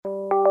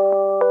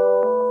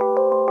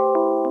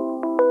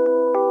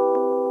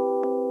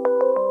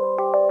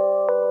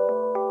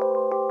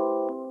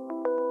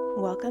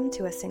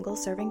to a Single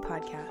Serving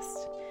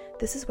podcast.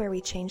 This is where we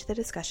change the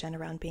discussion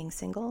around being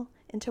single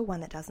into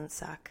one that doesn't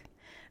suck.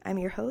 I'm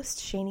your host,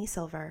 Shani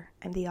Silver.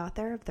 I'm the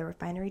author of the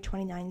Refinery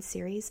 29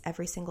 series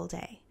Every Single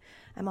Day.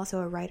 I'm also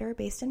a writer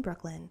based in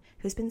Brooklyn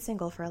who's been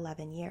single for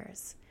 11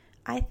 years.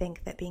 I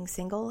think that being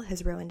single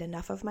has ruined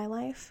enough of my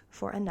life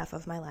for enough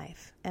of my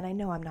life, and I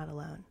know I'm not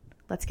alone.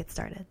 Let's get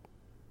started.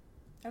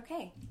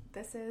 Okay,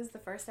 this is the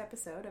first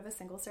episode of a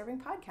Single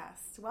Serving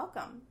podcast.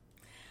 Welcome.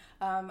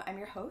 I'm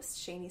your host,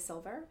 Shani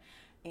Silver,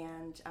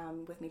 and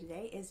with me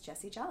today is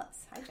Jessie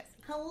Jollis. Hi, Jessie.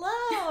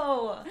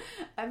 Hello!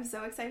 I'm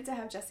so excited to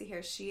have Jessie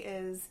here. She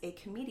is a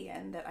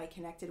comedian that I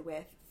connected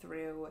with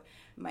through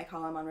my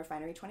column on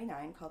Refinery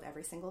 29 called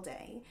Every Single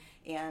Day,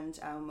 and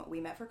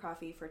we met for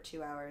coffee for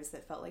 2 hours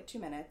that felt like 2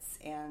 minutes,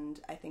 and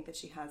I think that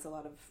she has a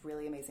lot of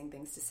really amazing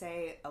things to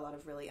say, a lot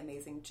of really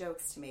amazing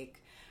jokes to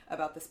make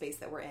about the space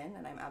that we're in,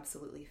 and I'm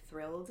absolutely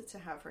thrilled to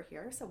have her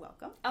here, so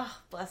welcome. Oh,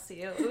 bless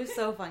you. It was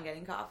so fun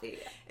getting coffee.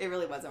 It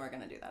really was, and we're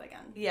going to do that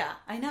again. Yeah,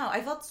 I know.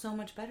 I felt so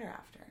much better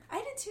after. I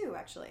did too,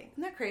 actually.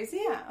 Isn't that crazy?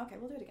 Yeah, okay,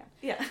 we'll do it again.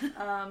 Yeah.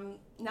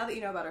 Now that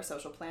you know about our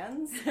social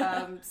plans,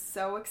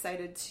 so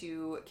excited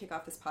to kick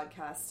off this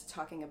podcast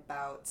talking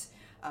about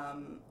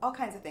all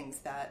kinds of things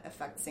that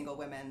affect single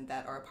women,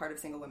 that are a part of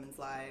single women's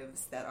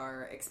lives, that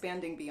are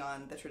expanding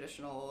beyond the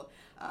traditional,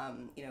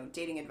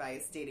 dating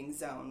advice, dating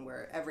zone,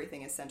 where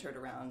everything is centered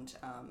around,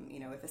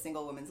 if a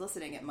single woman's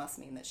listening, it must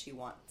mean that she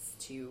wants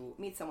to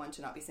meet someone,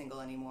 to not be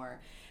single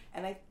anymore.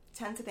 And I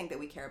tend to think that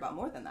we care about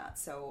more than that,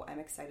 so I'm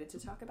excited to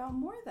talk about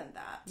more than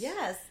that.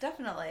 Yes,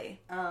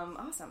 definitely.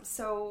 Awesome.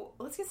 So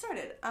let's get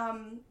started.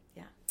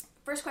 Yeah.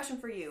 First question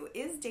for you.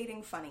 Is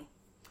dating funny?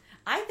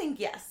 I think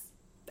yes.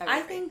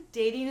 I think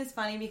dating is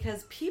funny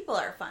because people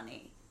are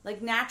funny.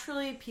 Like,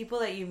 naturally, people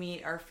that you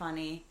meet are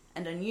funny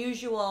and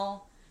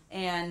unusual,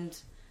 and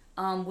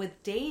with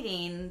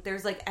dating,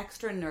 there's, like,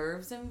 extra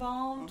nerves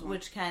involved,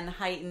 which can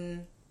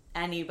heighten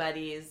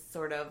anybody's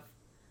sort of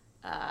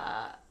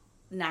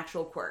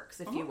natural quirks,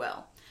 if you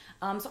will.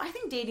 So I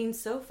think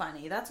dating's so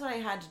funny. That's what I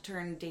had to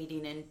turn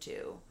dating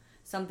into,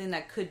 something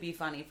that could be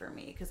funny for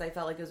me, because I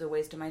felt like it was a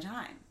waste of my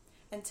time.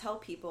 And tell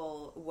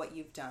people what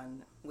you've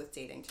done with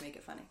dating to make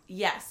it funny.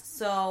 Yes.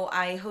 So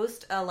I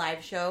host a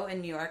live show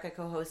in New York. I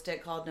co-host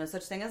it called No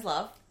Such Thing as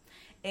Love.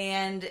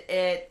 And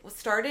it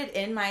started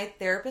in my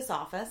therapist's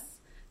office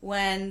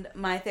when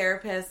my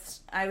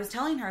therapist, I was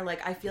telling her,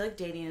 like, I feel like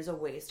dating is a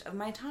waste of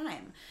my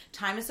time.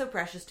 Time is so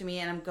precious to me,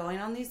 and I'm going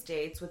on these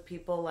dates with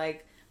people,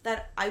 like,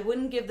 that I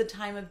wouldn't give the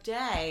time of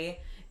day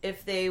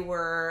if they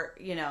were,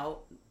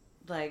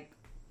 like...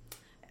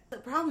 The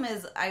problem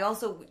is,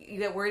 you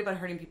get worried about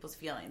hurting people's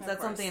feelings.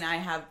 That's something I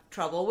have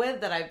trouble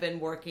with that I've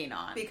been working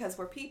on. Because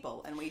we're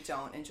people, and we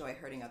don't enjoy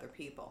hurting other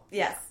people.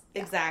 Yes,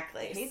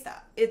 exactly. I hate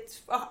that.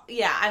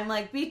 I'm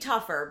like, be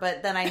tougher,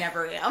 but then I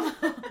never am.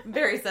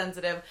 Very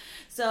sensitive.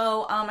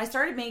 So I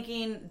started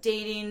making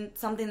dating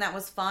something that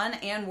was fun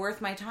and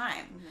worth my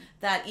time. Mm-hmm.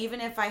 That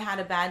even if I had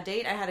a bad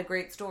date, I had a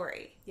great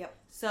story. Yep.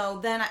 So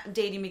then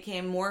dating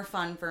became more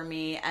fun for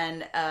me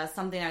and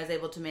something I was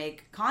able to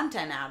make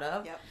content out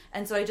of. Yep.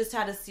 And so I just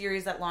had a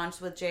series that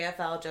launched with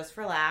JFL, Just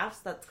for Laughs,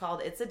 that's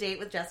called It's a Date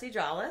with Jessie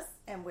Jollis.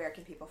 And where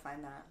can people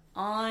find that?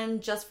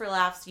 On Just for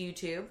Laughs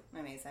YouTube.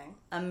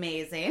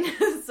 Amazing.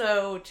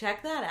 So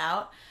check that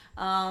out.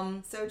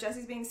 So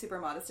Jessie's being super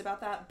modest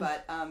about that,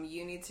 but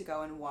you need to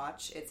go and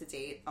watch It's a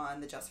Date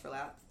on the Just for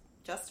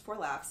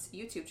Laughs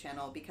YouTube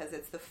channel, because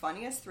it's the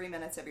funniest 3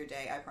 minutes of your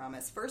day, I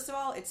promise. First of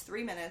all, it's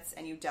 3 minutes,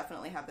 and you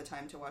definitely have the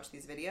time to watch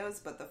these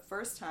videos, but the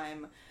first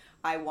time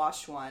I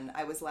watched one,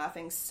 I was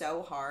laughing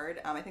so hard.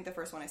 I think the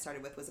first one I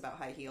started with was about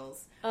high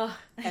heels. And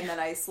then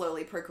I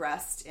slowly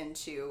progressed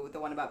into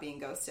the one about being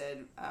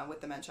ghosted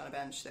with the Mensch on a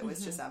Bench that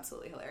was just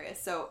absolutely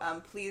hilarious. So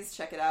please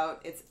check it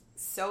out. It's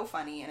so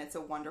funny, and it's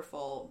a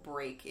wonderful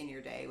break in your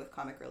day with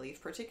comic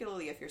relief,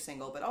 particularly if you're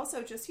single, but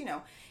also just,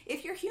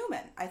 if you're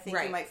human, I think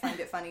you might find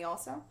it funny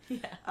also.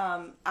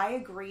 Yeah. I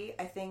agree.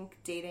 I think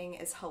dating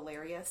is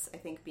hilarious. I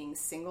think being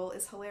single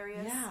is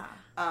hilarious. Yeah.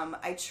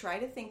 I try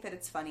to think that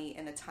it's funny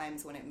in the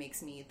times when it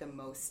makes me the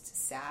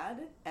most sad,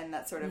 and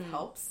that sort of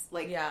helps.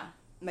 Like, yeah.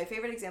 My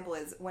favorite example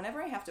is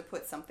whenever I have to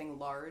put something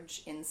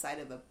large inside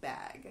of a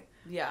bag.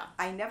 Yeah.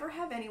 I never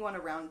have anyone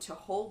around to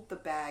hold the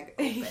bag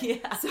open.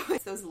 Yeah. So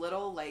it's those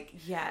little,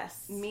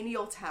 yes,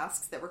 menial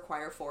tasks that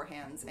require 4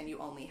 hands and you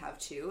only have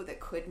 2 that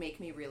could make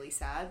me really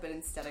sad, but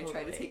instead I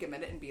try to take a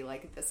minute and be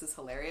like, this is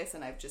hilarious,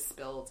 and I've just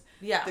spilled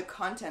the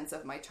contents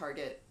of my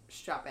Target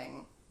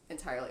shopping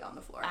entirely on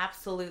the floor.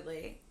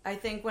 Absolutely. I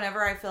think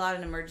whenever I fill out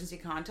an emergency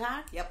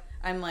contact, yep,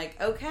 I'm like,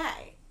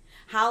 okay,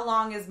 how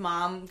long is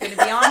mom going to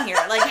be on here?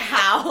 Like,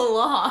 how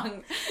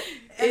long?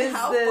 And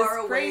how far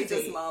away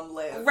does mom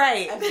live?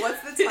 Right. And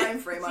what's the time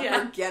frame on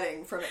her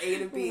getting from A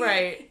to B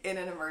in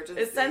an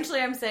emergency? Essentially,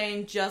 I'm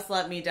saying, just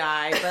let me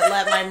die, but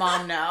let my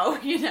mom know,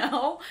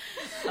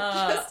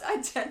 Just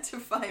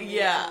identify me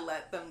and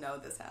let them know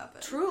this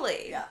happened.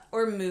 Truly. Yeah.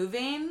 Or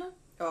moving.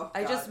 Oh, God.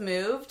 I just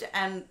moved,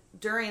 and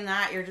during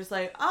that, you're just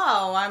like,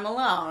 oh, I'm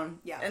alone.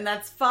 Yeah. And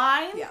that's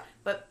fine. Yeah.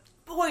 But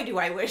boy, do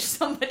I wish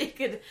somebody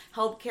could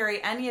help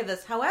carry any of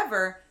this.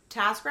 However,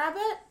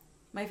 TaskRabbit,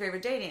 my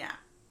favorite dating app.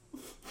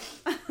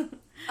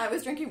 I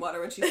was drinking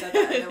water when she said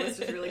that, and it was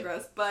just really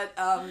gross. But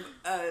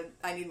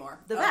I need more.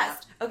 The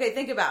best. Okay,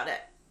 think about it.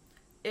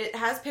 It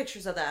has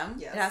pictures of them.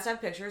 Yes. It has to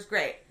have pictures.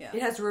 Great. Yeah.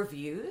 It has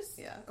reviews.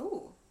 Yeah.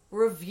 Ooh.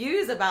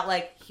 Reviews about,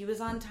 like, he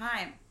was on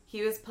time.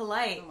 He was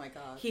polite. Oh my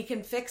God. He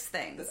can fix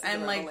things. This is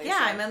I'm a like, revelation.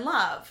 yeah, I'm in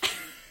love.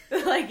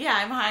 Like, yeah,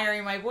 I'm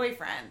hiring my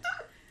boyfriend.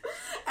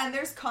 And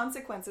there's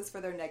consequences for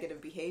their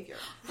negative behavior.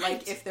 Right.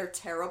 Like, if they're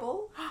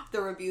terrible,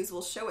 the reviews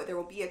will show it. There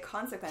will be a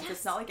consequence. Yes.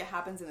 It's not like it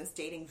happens in this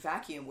dating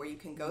vacuum where you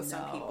can ghost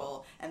on No.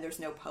 people and there's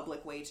no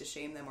public way to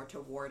shame them or to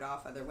ward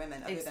off other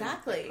women. Other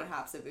Exactly. than, like,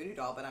 perhaps a voodoo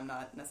doll, but I'm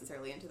not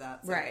necessarily into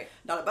that. So Right.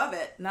 Not above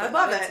it. Not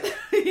but above into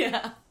it.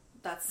 Yeah.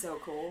 That's so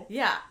cool.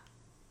 Yeah.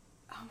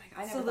 Oh my God.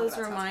 I never So thought those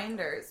about Taskmaster.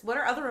 reminders. What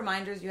are other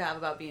reminders you have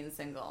about being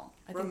single?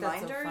 I think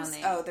Reminders? that's so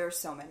funny. Oh, there's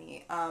so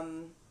many.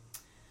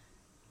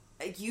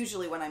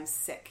 Usually when I'm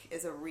sick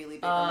is a really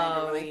big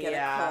reminder when I get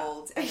yeah. a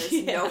cold and there's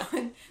Yeah. no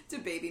one to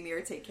baby me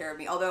or take care of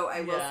me. Although I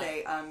will Yeah.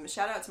 say,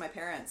 shout out to my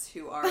parents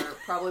who are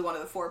probably one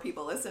of the 4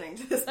 people listening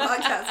to this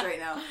podcast right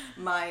now.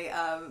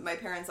 My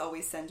parents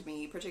always send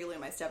me, particularly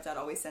my stepdad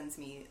always sends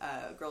me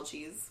grilled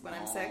cheese when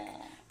I'm sick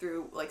Aw.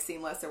 through like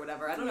Seamless or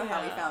whatever. I don't know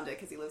how he Yeah. found it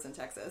because he lives in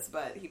Texas,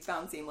 but he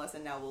found Seamless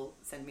and now will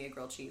send me a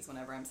grilled cheese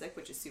whenever I'm sick,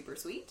 which is super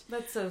sweet.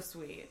 That's so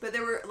sweet. But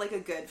there were like a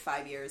good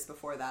 5 years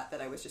before that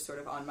I was just sort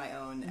of on my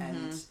own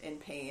and in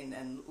pain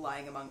and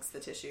lying amongst the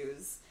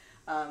tissues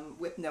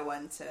with no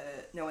one to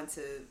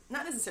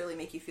not necessarily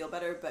make you feel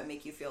better, but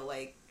make you feel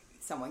like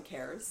someone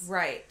cares.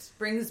 Right.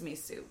 Brings me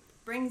soup.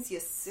 Brings you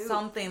soup.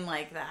 Something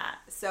like that.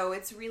 So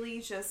it's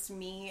really just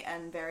me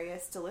and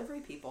various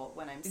delivery people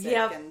when I'm sick,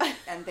 Yep.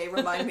 and they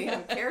remind me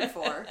I'm cared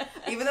for,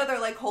 even though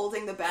they're like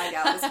holding the bag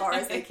out as far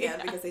as they can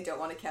Yeah. because they don't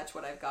want to catch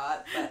what I've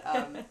got.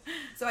 But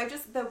so I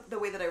just the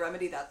way that I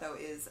remedy that though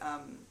is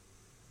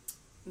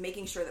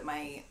making sure that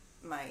my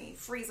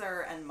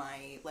freezer and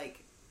my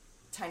like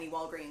tiny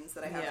Walgreens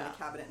that I have in Yeah. the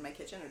cabinet in my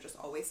kitchen are just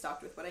always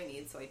stocked with what I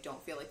need, so I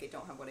don't feel like I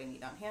don't have what I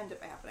need on hand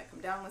if I happen to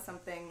come down with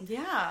something.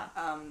 Yeah.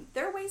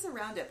 There are ways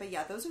around it, but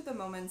yeah, those are the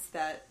moments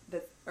that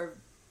are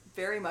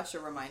very much a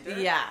reminder.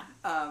 Yeah.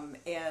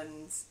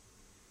 And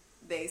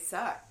they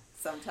suck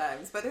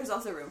sometimes, but there's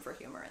also room for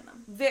humor in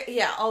them.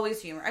 Yeah,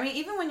 always humor. I mean,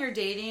 even when you're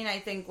dating, I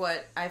think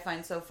what I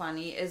find so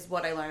funny is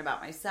what I learn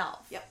about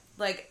myself. Yep.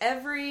 Like,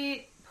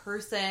 every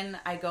person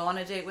I go on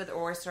a date with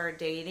or start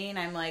dating,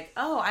 I'm like,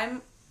 oh,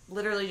 I'm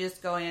literally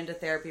just going into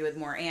therapy with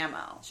more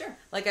ammo. Sure.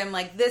 Like, I'm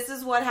like, this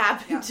is what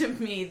happened Yeah. to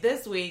me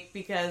this week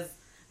because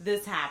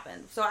this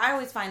happened. So I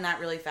always find that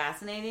really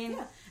fascinating.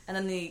 Yeah. And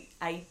then the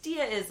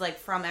idea is, like,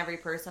 from every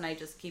person, I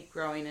just keep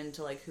growing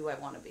into, like, who I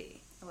want to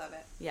be. I love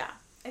it. Yeah.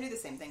 I do the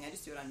same thing. I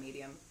just do it on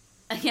Medium.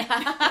 Yeah.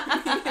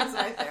 It's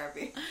my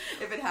therapy.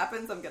 If it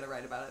happens, I'm going to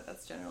write about it.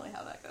 That's generally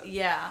how that goes.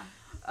 Yeah.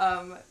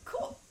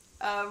 Cool.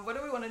 What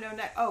do we want to know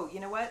next? Oh, you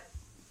know what?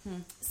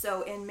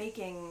 So in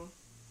making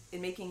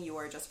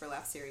your Just for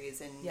Laughs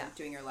series and Yeah.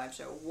 doing your live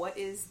show, what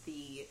is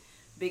the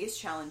biggest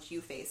challenge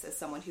you face as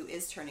someone who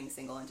is turning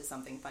single into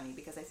something funny?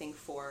 Because I think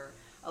for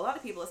a lot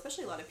of people,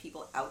 especially a lot of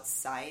people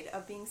outside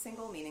of being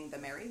single, meaning the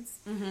marrieds,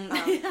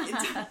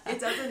 it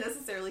doesn't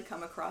necessarily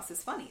come across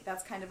as funny.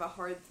 That's kind of a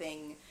hard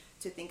thing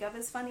to think of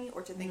as funny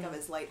or to think of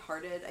as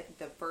lighthearted. I think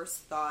the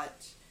first thought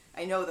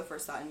in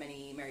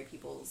many married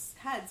people's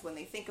heads when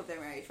they think of their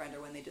married friend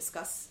or when they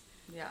discuss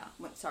Yeah.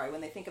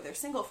 when they think of their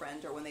single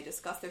friend or when they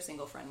discuss their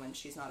single friend when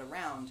she's not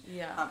around,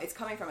 Yeah. it's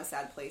coming from a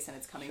sad place and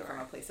it's coming Sure. from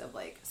a place of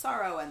like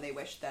sorrow and they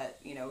wish that,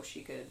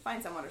 she could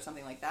find someone or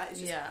something like that. It's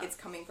just, Yeah. it's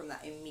coming from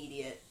that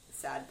immediate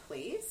sad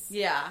place.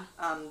 Yeah.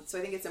 So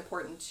I think it's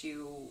important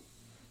to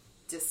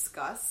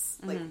discuss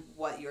like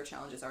what your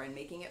challenges are in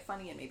making it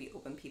funny and maybe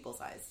open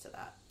people's eyes to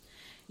that.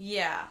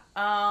 Yeah.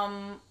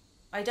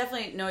 I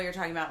definitely know what you're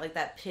talking about, like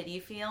that pity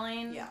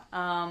feeling. Yeah.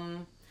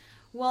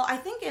 Well, I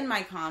think in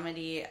my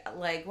comedy,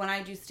 like when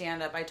I do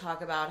stand-up, I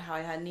talk about how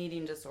I had an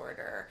eating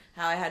disorder,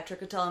 how I had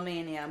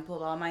trichotillomania and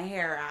pulled all my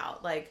hair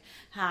out, like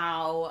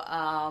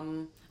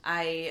how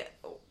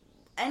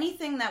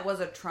anything that was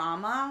a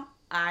trauma,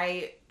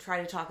 I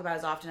try to talk about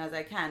as often as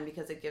I can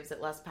because it gives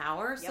it less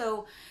power. Yep.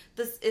 So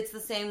it's the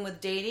same with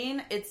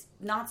dating. It's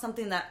not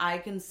something that I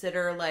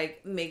consider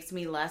like makes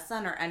me less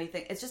than or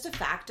anything. It's just a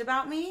fact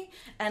about me.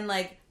 And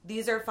like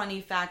these are funny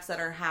facts that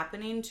are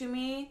happening to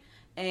me.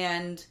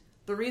 And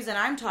the reason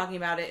I'm talking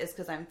about it is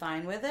because I'm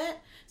fine with it.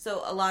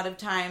 So a lot of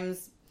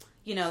times,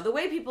 the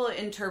way people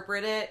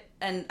interpret it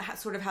and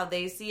sort of how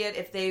they see it,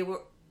 if they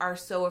are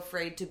so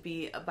afraid to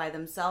be by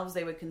themselves,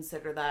 they would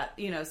consider that,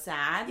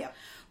 sad. Yep.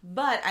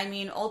 But, I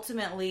mean,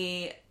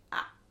 ultimately,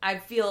 I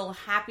feel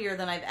happier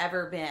than I've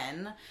ever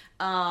been.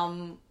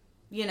 I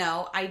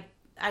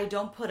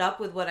don't put up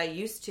with what I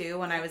used to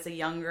when I was a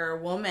younger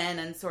woman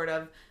and sort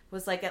of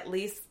was like, at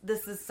least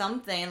this is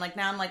something. Like,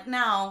 now I'm like,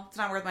 no, it's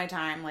not worth my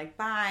time. Like,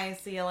 bye,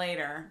 see you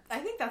later. I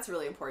think that's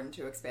really important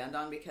to expand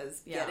on,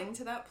 because getting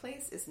to that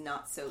place is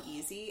not so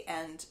easy.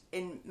 And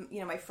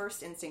my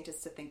first instinct is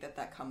to think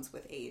that comes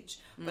with age,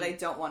 but I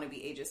don't want to be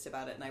ageist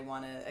about it. And I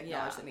want to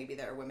acknowledge that maybe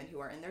there are women who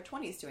are in their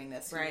 20s doing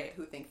this,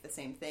 who think the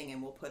same thing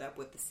and will put up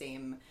with the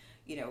same,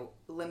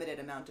 limited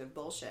amount of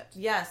bullshit.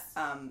 Yes.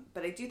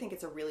 But I do think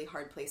it's a really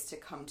hard place to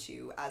come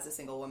to as a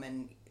single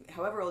woman,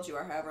 however old you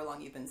are, however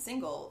long you've been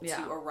single,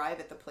 to arrive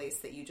at the place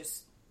that you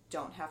just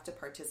don't have to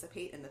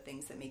participate in the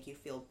things that make you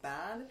feel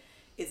bad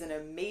is an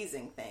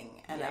amazing thing.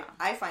 And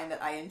I find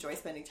that I enjoy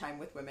spending time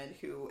with women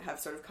who have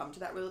sort of come to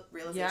that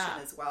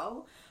realization as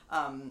well.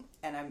 And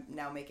I'm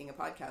now making a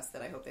podcast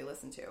that I hope they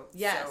listen to.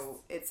 Yes. So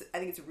I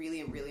think it's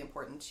really, really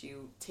important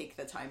to take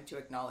the time to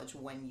acknowledge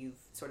when you've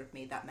sort of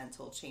made that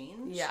mental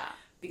change. Yeah.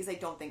 Because I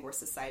don't think we're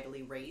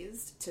societally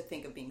raised to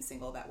think of being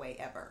single that way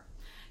ever.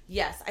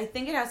 Yes, I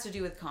think it has to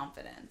do with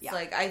confidence. Yeah.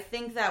 Like, I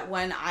think that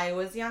when I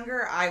was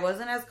younger, I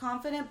wasn't as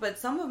confident, but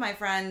some of my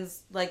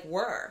friends, like,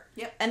 were.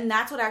 Yep. And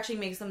that's what actually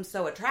makes them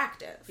so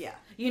attractive. Yeah.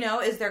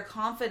 Is they're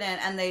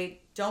confident and they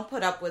don't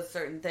put up with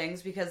certain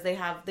things because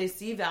they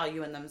see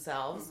value in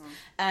themselves. Mm-hmm.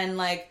 And,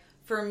 like,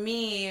 for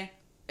me,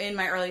 in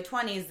my early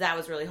 20s, that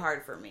was really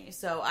hard for me.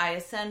 So I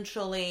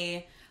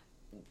essentially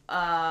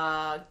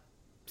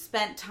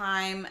spent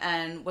time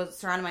and was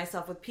surrounding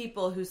myself with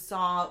people who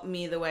saw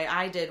me the way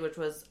I did, which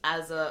was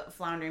as a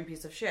floundering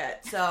piece of shit.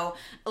 So,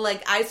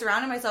 like, I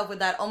surrounded myself with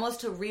that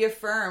almost to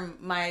reaffirm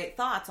my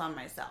thoughts on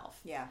myself.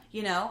 Yeah.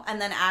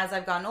 And then as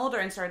I've gotten older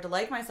and started to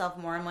like myself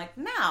more, I'm like,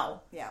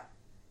 now. Yeah.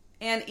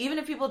 And even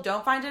if people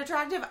don't find it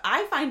attractive,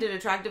 I find it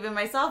attractive in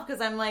myself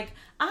because I'm like,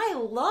 I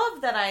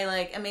love that I,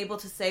 like, am able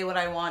to say what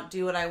I want,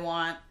 do what I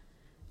want.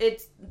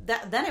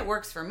 Then it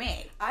works for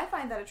me. I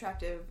find that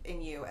attractive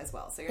in you as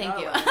well. So you're Thank not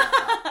you. alone in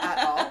that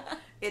at all.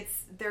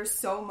 There's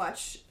so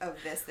much of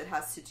this that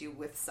has to do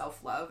with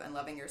self-love and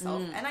loving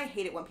yourself. And I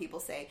hate it when people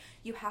say,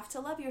 you have to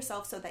love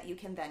yourself so that you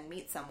can then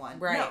meet someone.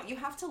 Right. No, you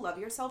have to love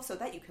yourself so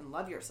that you can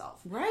love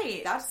yourself.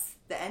 Right. That's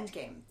the end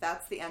game.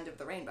 That's the end of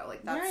the rainbow.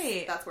 Like,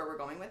 that's where we're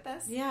going with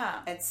this. Yeah.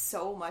 And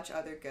so much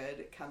other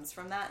good comes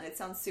from that. And it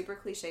sounds super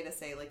cliche to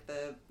say, like,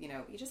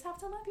 you just have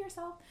to love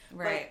yourself.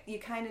 Right. But you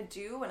kind of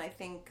do, and I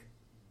think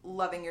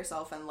loving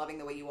yourself and loving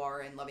the way you are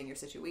and loving your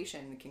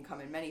situation can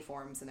come in many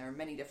forms, and there are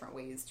many different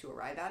ways to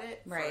arrive at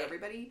it for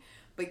everybody.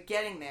 But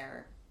getting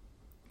there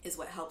is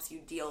what helps you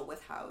deal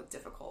with how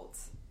difficult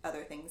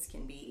other things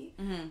can be,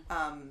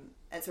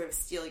 and sort of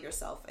steel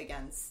yourself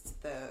against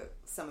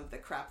some of the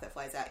crap that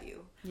flies at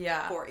you.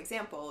 Yeah. For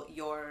example,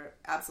 your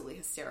absolutely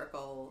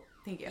hysterical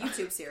Thank you.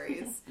 YouTube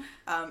series,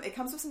 it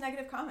comes with some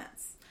negative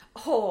comments.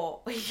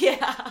 Oh,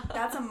 yeah.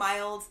 That's a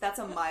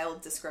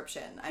mild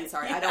description. I'm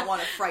sorry. I don't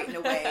want to frighten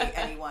away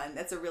anyone.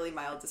 That's a really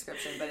mild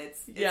description, but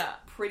it's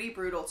pretty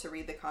brutal to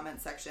read the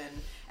comment section.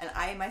 And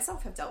I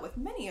myself have dealt with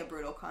many a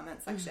brutal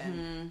comment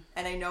section.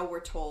 And I know we're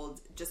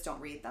told just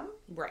don't read them.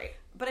 Right.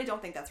 But I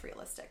don't think that's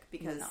realistic,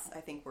 because I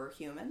think we're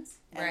humans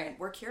and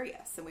we're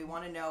curious and we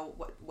want to know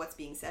what's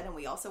being said, and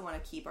we also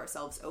want to keep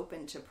ourselves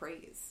open to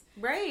praise.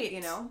 Right.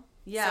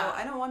 Yeah. So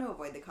I don't want to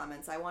avoid the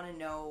comments. I want to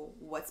know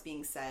what's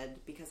being said,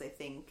 because I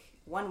think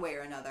one way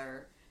or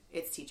another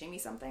it's teaching me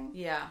something.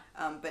 Yeah.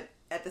 But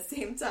at the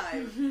same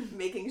time,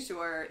 making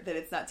sure that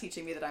it's not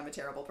teaching me that I'm a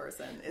terrible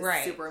person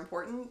is super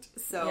important.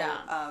 So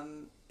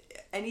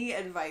any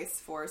advice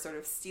for sort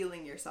of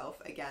steeling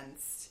yourself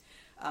against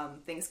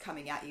things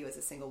coming at you as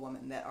a single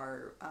woman that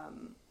are,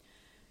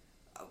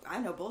 I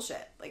don't know,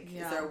 bullshit. Like,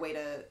 is there a way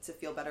to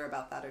feel better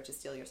about that, or to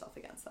steel yourself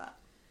against that?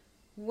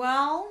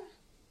 Well,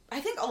 I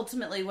think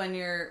ultimately when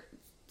you're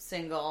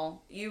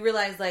single, you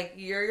realize, like,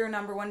 you're your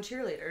number one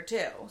cheerleader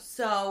too.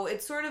 So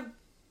it's sort of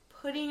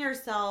putting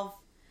yourself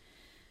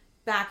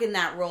back in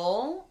that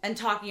role and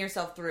talking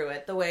yourself through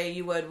it the way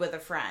you would with a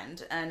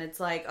friend. And it's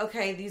like,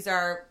 okay, these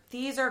are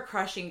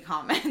crushing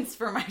comments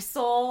for my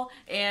soul.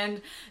 And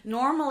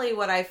normally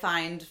what I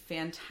find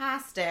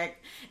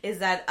fantastic is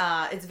that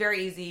it's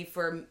very easy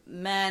for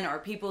men or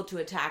people to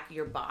attack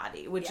your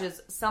body, which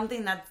is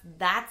something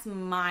that's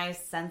my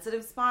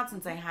sensitive spot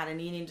since I had an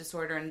eating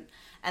disorder.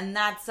 And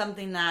that's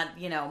something that,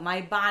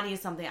 my body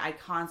is something I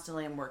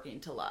constantly am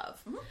working to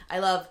love. Mm-hmm. I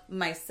love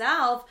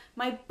myself.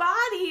 My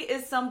body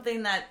is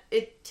something that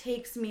it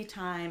takes me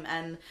time.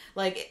 And,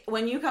 like,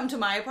 when you come to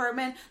my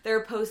apartment, there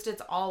are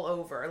Post-its all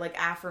over, like,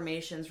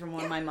 affirmations from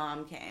when my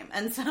mom came.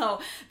 And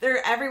so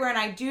they're everywhere, and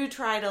I do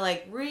try to,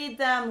 like, read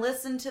them,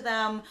 listen to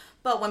them.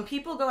 But when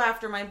people go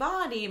after my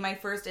body, my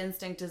first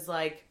instinct is,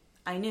 like,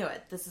 I knew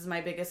it. This is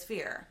my biggest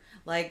fear.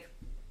 Like,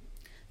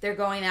 they're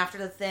going after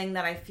the thing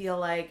that I feel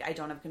like I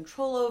don't have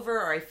control over,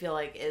 or I feel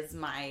like is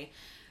my,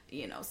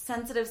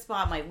 sensitive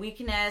spot, my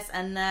weakness.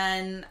 And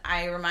then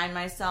I remind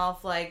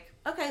myself, like,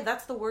 okay,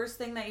 that's the worst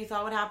thing that you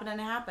thought would happen, and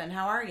it happened.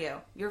 How are you?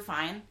 You're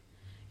fine.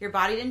 Your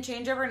body didn't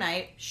change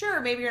overnight. Sure,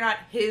 maybe you're not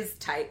his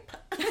type.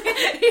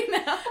 You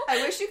know?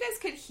 I wish you guys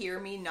could hear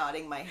me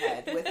nodding my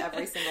head with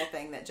every single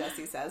thing that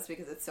Jessie says,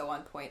 because it's so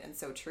on point and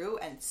so true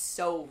and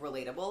so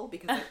relatable,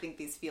 because I think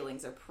these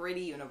feelings are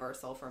pretty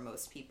universal for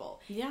most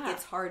people. Yeah.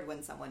 It's hard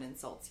when someone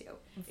insults you.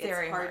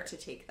 Very it's hard hard to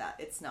take that.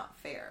 It's not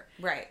fair.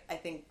 Right. I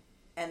think,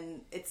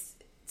 and it's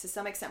to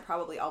some extent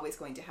probably always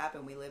going to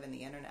happen. We live in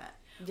the internet.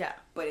 Yeah.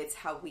 But it's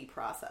how we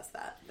process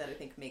that I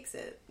think makes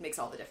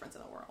all the difference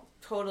in the world.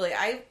 Totally.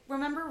 I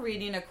remember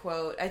reading a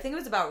quote, I think it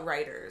was about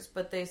writers,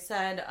 but they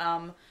said,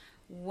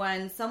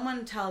 when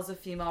someone tells a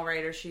female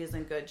writer she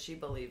isn't good, she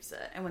believes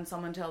it. And when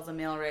someone tells a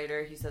male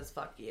writer, he says,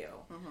 fuck you.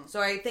 Mm-hmm.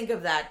 So I think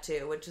of that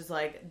too, which is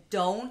like,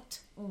 don't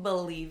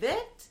believe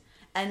it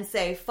and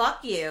say,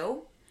 fuck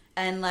you.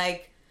 And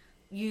like,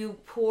 you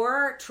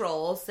poor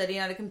troll sitting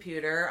at a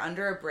computer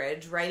under a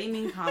bridge writing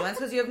mean comments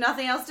because you have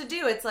nothing else to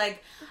do. It's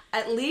like,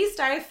 at least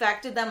I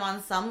affected them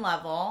on some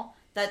level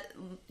that,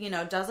 you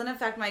know, doesn't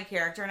affect my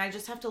character, and I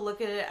just have to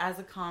look at it as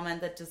a comment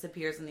that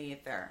disappears in the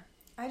ether.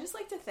 I just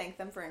like to thank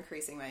them for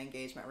increasing my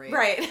engagement rate.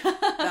 Right.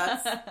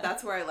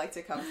 That's where I like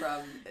to come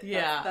from.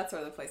 Yeah. That's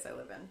where the place I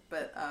live in.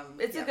 But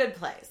it's a good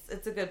place.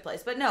 It's a good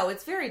place. But no,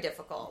 it's very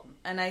difficult.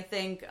 And I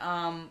think,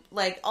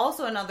 like,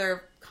 also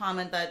another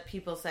comment that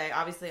people say,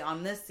 obviously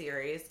on this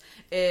series,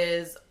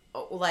 is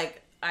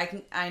like,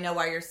 I know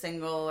why you're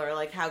single, or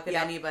like, how could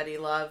anybody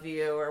love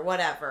you, or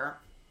whatever.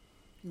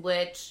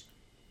 Which,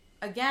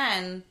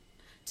 again,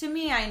 to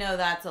me, I know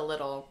that's a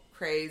little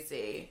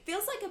crazy.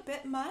 Feels like a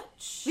bit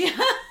much. Yeah.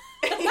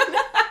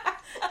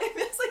 It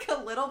feels like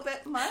a little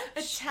bit much.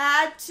 A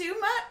tad too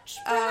much,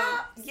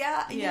 perhaps?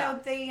 You know,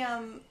 they,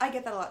 I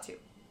get that a lot too.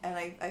 And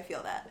I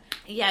feel that.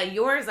 Yeah,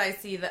 yours, I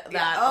see that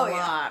a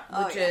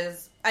lot, which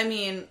is, I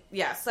mean,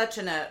 such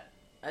an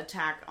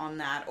attack on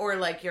that. Or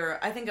like,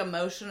 I think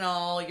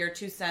emotional, you're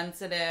too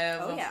sensitive.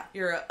 Oh, yeah.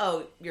 You're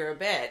a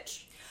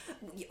bitch.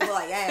 Well,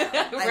 I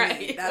am. Right. I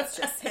mean, that's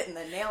just hitting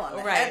the nail on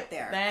the right. head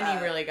there. Then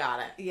you really got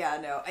it. Yeah,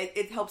 no.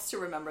 It helps to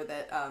remember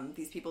that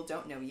these people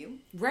don't know you.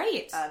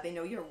 Right. They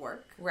know your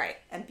work. Right.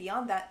 And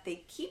beyond that,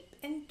 they keep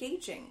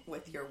engaging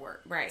with your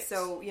work. Right.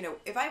 So, you know,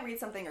 if I read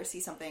something or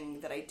see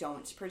something that I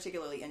don't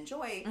particularly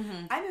enjoy,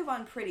 I move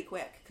on pretty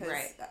quick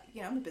because,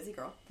 you know, I'm a busy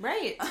girl.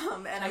 Right.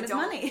 And time is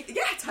money.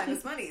 Yeah, time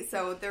is money.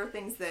 So there are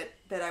things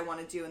that I want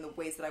to do and the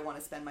ways that I want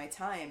to spend my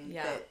time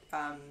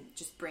that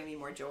just bring me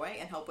more joy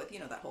and help with, you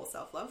know, that whole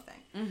self-love thing.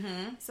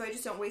 Mm-hmm. So I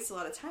just don't waste a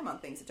lot of time on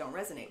things that don't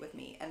resonate with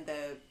me. And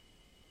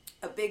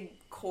a big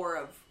core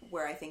of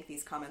where I think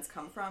these comments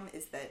come from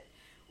is that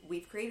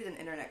we've created an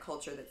internet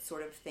culture that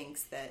sort of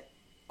thinks that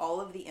all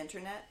of the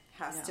internet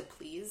has to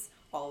please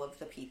all of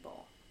the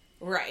people.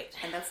 Right.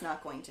 And that's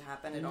not going to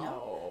happen at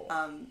all.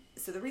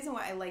 So the reason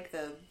why I like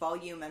the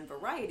volume and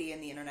variety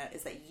in the internet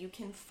is that you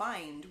can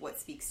find what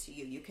speaks to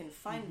you. You can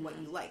find what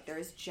you like. There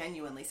is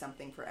genuinely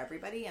something for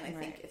everybody. And I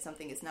think if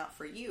something is not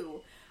for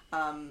you,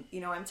 you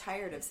know, I'm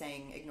tired of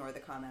saying ignore the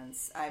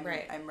comments.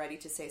 I'm ready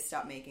to say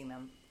stop making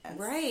them and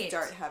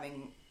start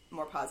having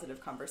more positive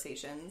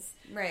conversations.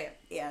 Right.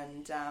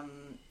 And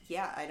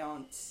I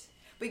don't.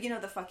 But you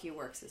know, the fuck you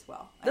works as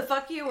well. The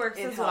fuck you works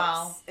as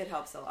well. It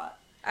helps a lot.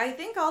 I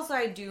think also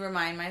I do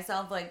remind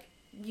myself, like,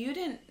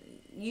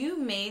 you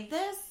made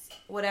this,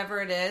 whatever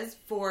it is,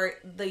 for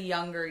the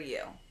younger you.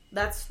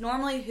 That's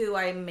normally who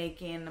I'm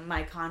making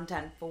my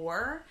content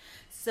for.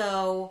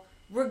 So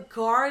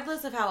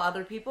regardless of how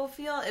other people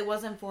feel, it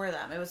wasn't for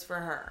them. It was for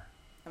her.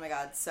 Oh my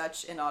God,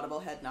 such inaudible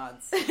head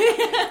nods.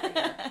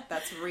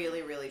 That's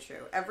really, really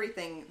true.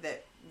 Everything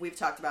that we've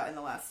talked about in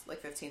the last,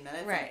 15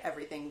 minutes, and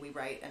everything we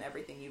write and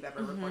everything you've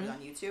ever recorded on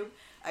YouTube,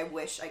 I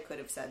wish I could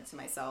have said to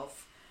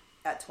myself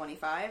at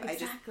 25.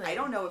 Exactly. I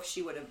don't know if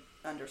she would have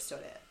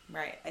understood it.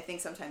 Right. I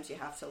think sometimes you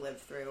have to live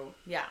through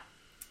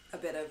a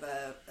bit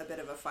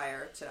of a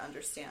fire to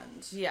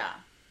understand. Yeah.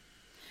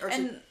 Or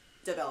to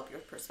develop your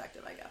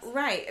perspective, I guess.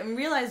 Right. And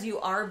realize you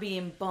are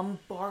being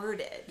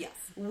bombarded. Yes.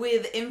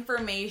 With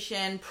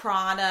information,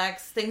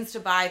 products, things to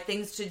buy,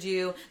 things to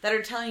do that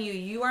are telling you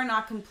you are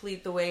not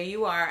complete the way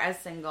you are as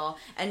single,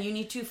 and you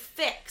need to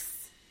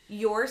fix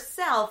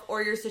yourself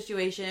or your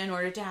situation in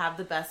order to have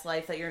the best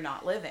life that you're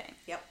not living.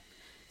 Yep.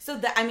 So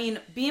that, I mean,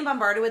 being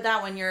bombarded with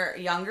that when you're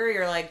younger,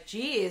 you're like,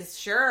 geez,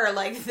 sure,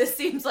 like, this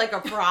seems like a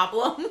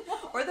problem.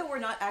 Or that we're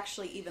not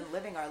actually even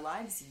living our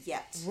lives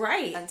yet.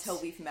 Right. Until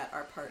we've met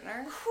our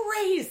partner.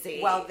 Crazy.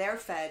 While they're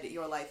fed,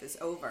 your life is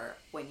over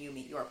when you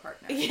meet your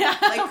partner. Yeah.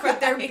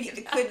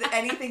 Could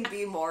anything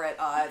be more at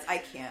odds? I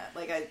can't.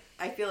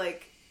 I feel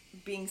like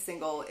being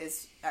single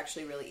is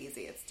actually really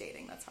easy. It's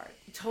dating that's hard.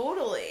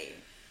 Totally.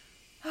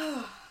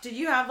 Did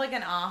you have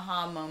an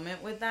aha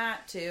moment with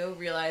that too?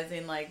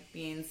 Realizing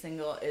being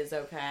single is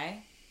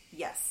okay?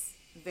 Yes,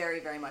 very,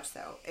 very much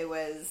so. It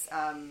was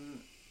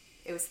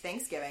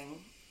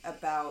Thanksgiving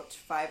about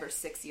 5 or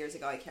 6 years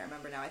ago. I can't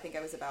remember now. I think I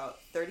was about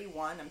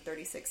 31. I'm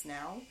 36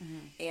 now. Mm-hmm.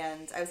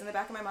 And I was in the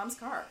back of my mom's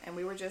car and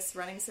we were just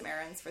running some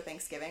errands for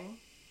Thanksgiving.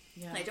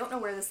 Yeah. And I don't know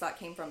where this thought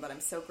came from, but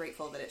I'm so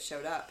grateful that it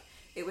showed up.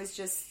 It was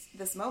just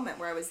this moment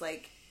where I was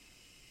like,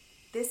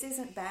 this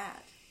isn't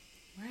bad.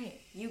 Right.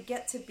 You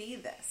get to be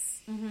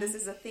this. Mm-hmm. This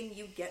is a thing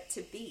you get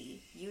to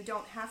be. You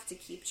don't have to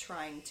keep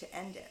trying to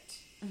end it.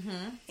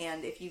 Mm-hmm.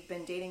 And if you've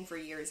been dating for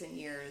years and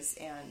years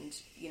and,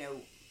 you know,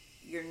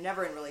 you're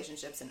never in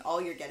relationships and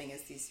all you're getting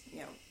is these, you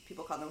know,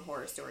 people call them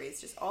horror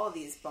stories, just all of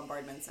these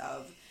bombardments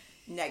of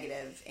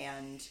negative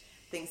and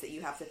things that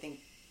you have to think,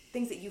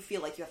 things that you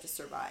feel like you have to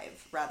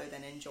survive rather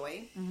than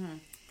enjoy.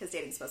 Because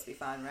dating's supposed to be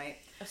fun, right?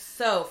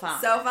 So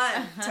fun. So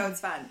fun.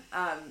 Toad's fun.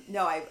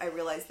 No, I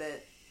realized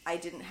that I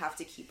didn't have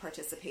to keep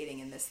participating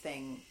in this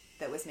thing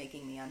that was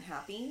making me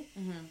unhappy.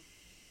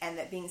 And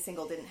that being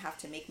single didn't have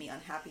to make me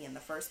unhappy in the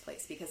first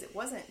place, because it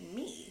wasn't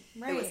me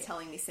that was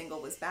telling me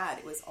single was bad.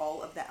 It was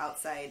all of the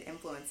outside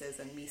influences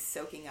and me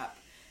soaking up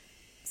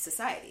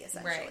society,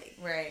 essentially.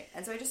 Right.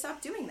 And so I just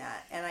stopped doing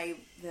that. And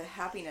the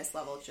happiness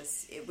level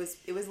just, it was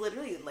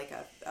literally like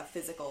a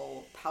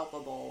physical,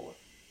 palpable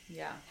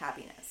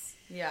happiness.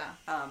 Yeah.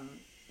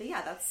 But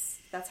yeah,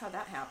 that's how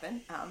that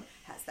happened.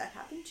 Has that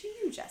happened to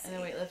you, Jessie? And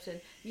the weight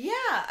lifted.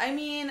 Yeah, I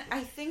mean,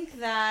 I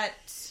think that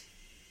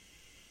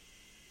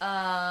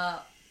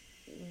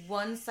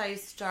once I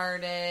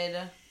started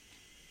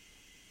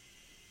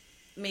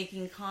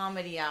making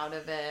comedy out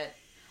of it,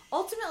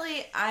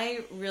 ultimately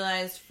I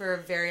realized for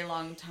a very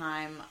long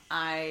time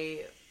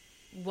I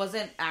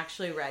wasn't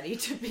actually ready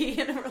to be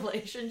in a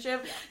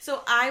relationship. Yeah.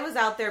 So I was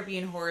out there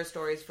being horror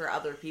stories for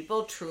other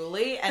people,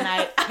 truly, and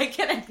I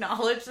can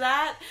acknowledge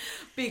that,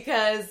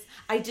 because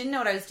I didn't know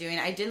what I was doing.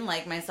 I didn't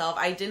like myself.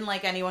 I didn't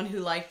like anyone who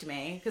liked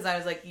me, because I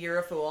was like, you're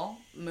a fool.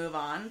 Move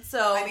on.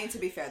 So I mean, to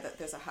be fair, that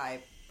there's a high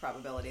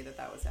probability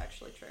that was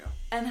actually true.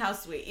 And how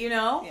sweet, you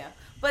know? Yeah.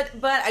 But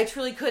I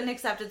truly couldn't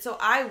accept it. So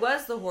I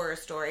was the horror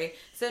story.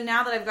 So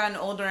now that I've gotten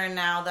older and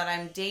now that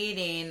I'm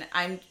dating,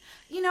 I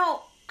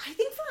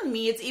think for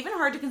me, it's even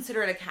hard to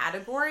consider it a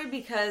category,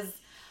 because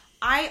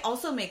I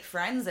also make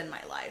friends in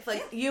my life.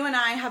 Like, you and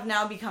I have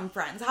now become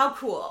friends. How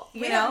cool.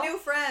 We have new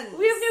friends.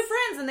 We have new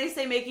friends. And they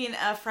say making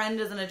a friend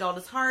as an adult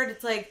is hard.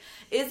 It's like,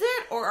 is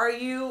it? Or are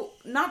you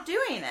not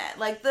doing it?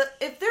 Like,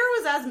 if there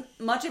was as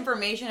much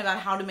information about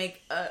how to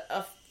make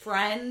a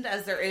friend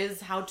as there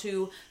is how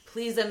to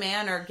please a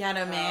man or get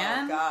a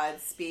man. Oh, God,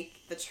 speak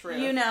the truth.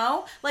 You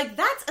know? Like,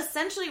 that's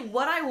essentially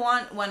what I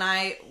want when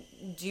I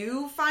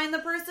do find the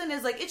person,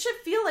 is, like, it should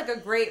feel like a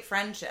great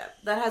friendship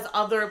that has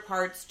other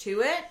parts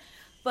to it.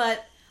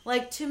 But,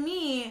 like, to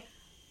me,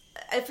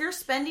 if you're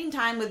spending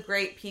time with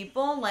great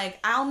people, like,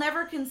 I'll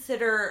never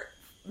consider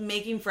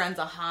making friends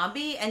a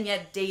hobby, and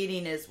yet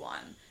dating is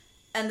one.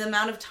 And the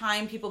amount of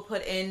time people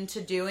put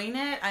into doing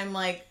it, I'm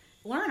like,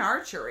 learn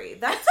archery.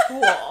 That's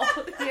cool.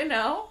 You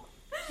know?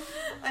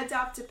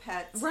 Adopt a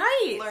pet.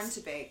 Right. Learn to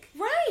bake.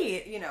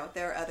 Right. You know,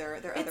 there are other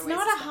ways. It's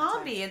not a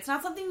hobby. It's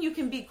not something you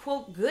can be,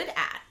 quote, good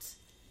at.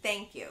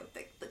 Thank you.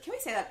 Can we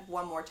say that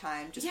one more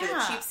time? Just for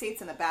the cheap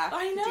seats in the back.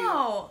 I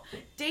know.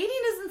 Dating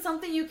isn't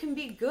something you can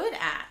be good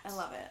at. I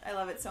love it. I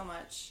love it so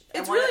much.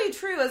 It's really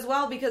true as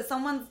well, because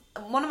one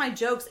of my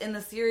jokes in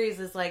the series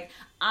is like,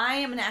 I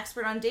am an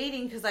expert on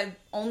dating because I've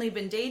only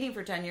been dating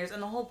for 10 years.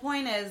 And the whole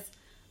point is,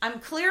 I'm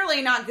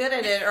clearly not good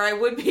at it, or I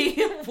would be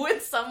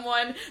with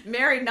someone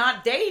married,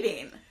 not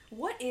dating.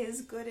 What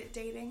is good at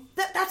dating?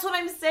 That's what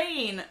I'm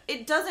saying.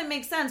 It doesn't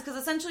make sense,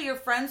 because essentially you're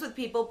friends with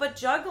people, but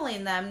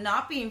juggling them,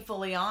 not being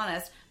fully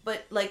honest,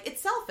 but, like,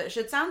 it's selfish.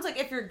 It sounds like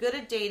if you're good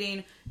at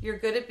dating, you're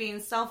good at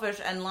being selfish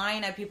and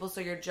lying at people,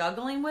 so you're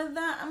juggling with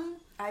them.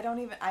 I don't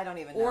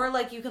even know. Or,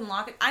 like, you can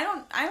lock it. I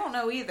don't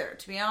know either,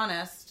 to be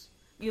honest.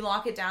 You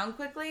lock it down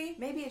quickly.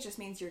 Maybe it just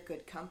means you're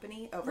good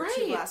company over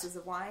 2 glasses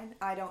of wine.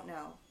 I don't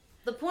know.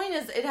 The point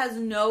is, it has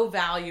no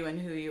value in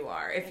who you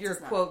are if you're,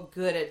 quote,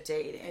 good at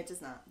dating. It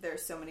does not. There are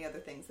so many other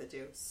things that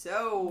do.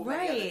 So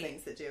many other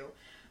things that do.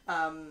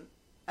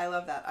 I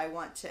love that. I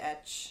want to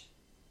etch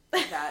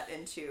that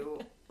into...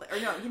 Or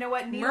no, you know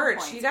what? Needle merch.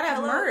 Points. You gotta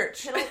have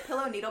merch.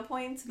 Pillow needle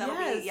points. That'll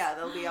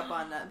be up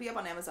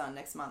on Amazon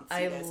next month. So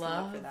I you guys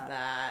love can look for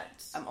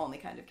that. I'm only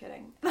kind of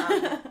kidding.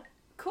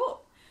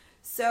 Cool.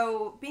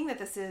 So, being that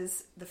this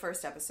is the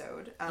first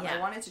episode, I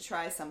wanted to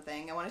try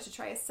something. I wanted to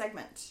try a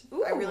segment.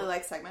 Ooh. I really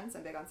like segments.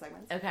 I'm big on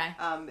segments. Okay.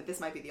 This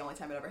might be the only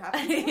time it ever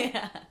happens.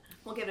 Yeah.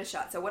 We'll give it a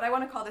shot. So what I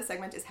want to call this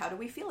segment is, how do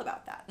we feel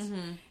about that?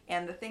 Mm-hmm.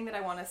 And the thing that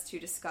I want us to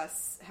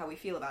discuss how we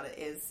feel about it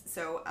is,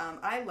 so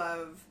I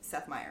love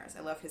Seth Meyers.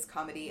 I love his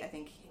comedy. I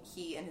think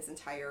he and his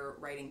entire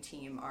writing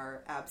team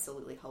are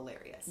absolutely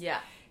hilarious. Yeah.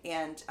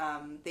 And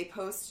they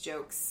post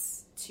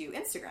jokes to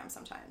Instagram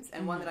sometimes.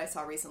 And one that I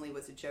saw recently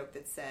was a joke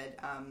that said,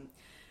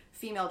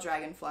 female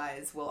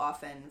dragonflies will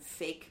often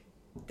fake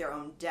their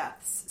own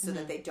deaths so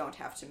that they don't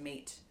have to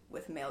mate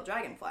with male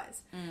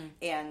dragonflies.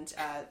 And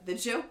the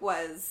joke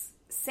was,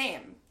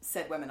 same,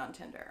 said women on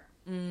Tinder.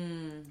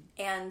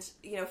 And,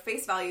 you know,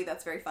 face value,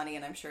 that's very funny,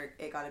 and I'm sure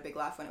it got a big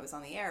laugh when it was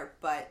on the air,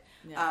 but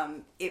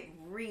it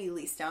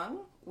really stung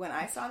when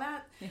I saw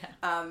that.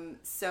 Yeah.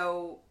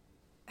 So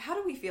how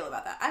do we feel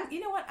about that? You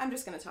know what? I'm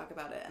just going to talk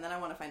about it, and then I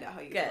want to find out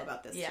how you feel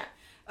about this. Yeah.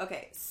 Too.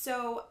 Okay,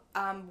 so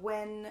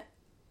when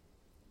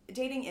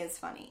dating is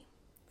funny,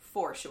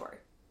 for sure.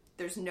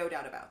 There's no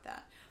doubt about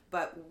that.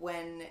 But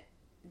when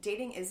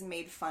dating is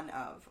made fun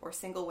of, or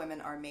single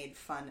women are made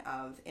fun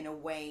of in a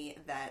way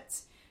that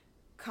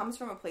comes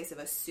from a place of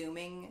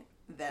assuming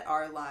that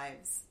our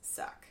lives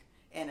suck,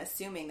 and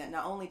assuming that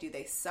not only do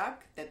they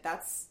suck, that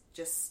that's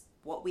just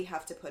what we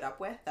have to put up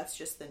with. That's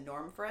just the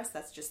norm for us.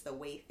 That's just the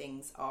way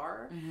things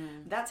are.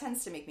 That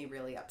tends to make me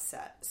really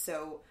upset.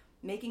 So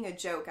making a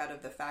joke out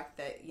of the fact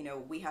that, you know,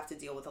 we have to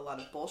deal with a lot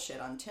of bullshit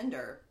on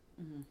Tinder,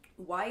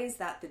 why is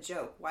that the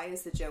joke? Why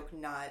is the joke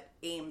not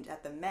aimed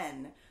at the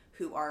men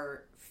who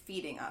are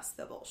feeding us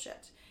the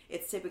bullshit?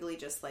 It's typically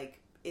just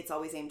like, it's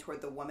always aimed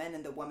toward the woman,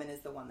 and the woman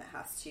is the one that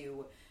has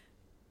to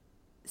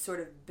sort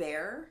of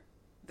bear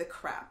the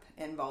crap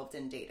involved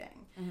in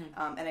dating.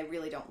 And I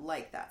really don't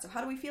like that. So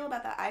how do we feel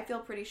about that? I feel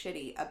pretty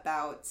shitty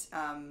about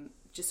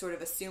just sort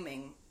of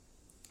assuming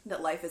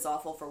that life is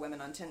awful for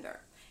women on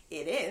Tinder.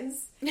 It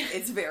is.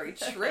 It's very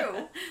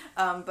true.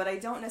 But I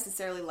don't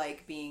necessarily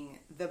like being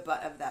the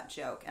butt of that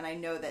joke. And I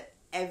know that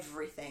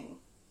everything,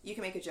 you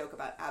can make a joke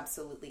about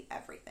absolutely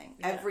everything.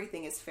 Yeah.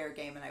 Everything is fair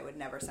game, and I would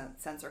never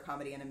censor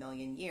comedy in a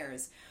million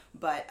years.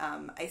 But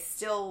I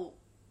still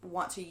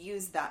want to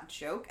use that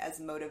joke as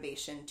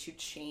motivation to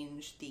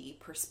change the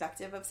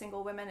perspective of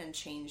single women and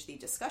change the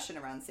discussion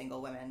around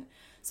single women,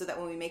 so that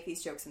when we make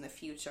these jokes in the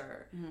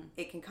future,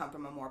 it can come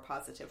from a more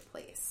positive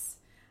place.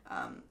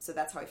 So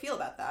that's how I feel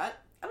about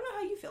that. I don't know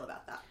how you feel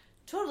about that.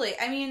 Totally.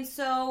 I mean,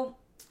 so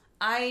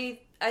I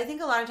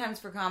think a lot of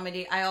times for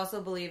comedy, I also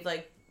believe,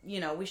 like, you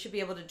know, we should be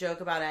able to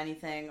joke about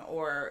anything,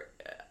 or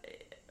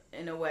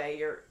in a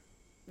way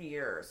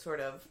you're sort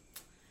of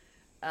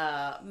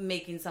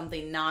making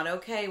something not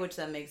okay, which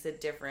then makes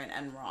it different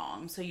and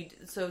wrong. So you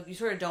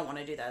sort of don't want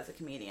to do that as a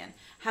comedian.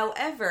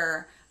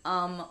 However,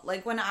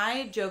 like when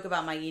I joke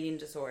about my eating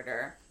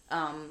disorder,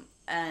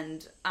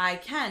 and I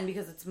can,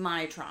 because it's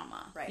my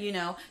trauma, right? You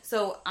know,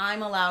 so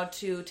I'm allowed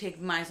to take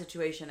my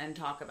situation and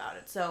talk about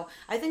it. So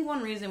I think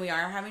one reason we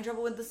are having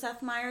trouble with the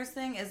Seth Meyers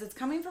thing is it's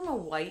coming from a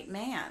white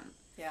man.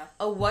 Yeah.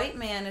 A white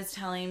man is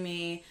telling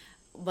me,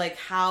 like,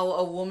 how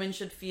a woman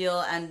should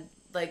feel and,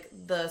 like,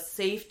 the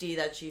safety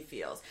that she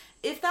feels.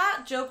 If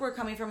that joke were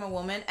coming from a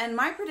woman, and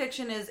my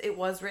prediction is it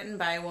was written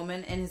by a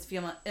woman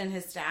in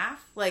his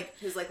staff, like,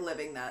 who's like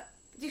living that.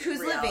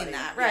 Who's reality. Living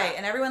that, right? Yeah.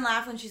 And everyone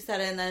laughed when she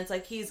said it, and then it's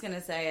like, he's gonna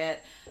say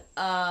it.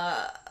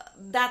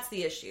 That's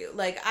the issue.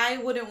 Like, I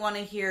wouldn't want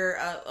to hear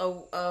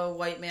a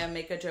white man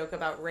make a joke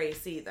about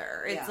race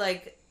either. It's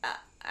like,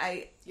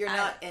 you're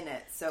not in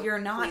it, so you're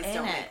not please in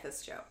don't it. make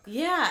this joke.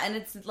 Yeah, and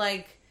it's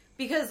like,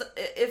 because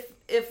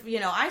if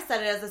you know, I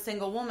said it as a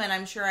single woman,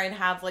 I'm sure I'd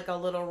have like a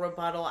little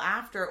rebuttal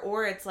after,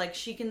 or it's like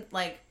she can,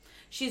 like,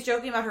 she's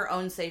joking about her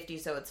own safety,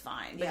 so it's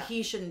fine. But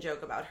he shouldn't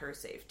joke about her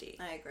safety.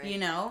 I agree. You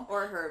know?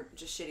 Or her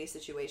just shitty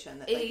situation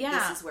that, like,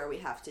 this is where we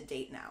have to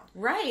date now.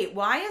 Right.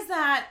 Why is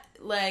that,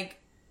 like,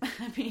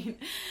 I mean,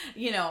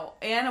 you know,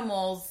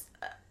 animals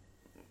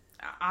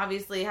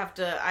obviously have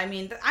to, I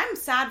mean, I'm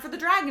sad for the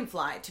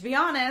dragonfly, to be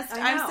honest.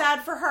 I'm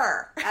sad for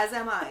her. As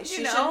am I.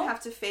 She shouldn't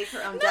have to fake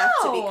her own death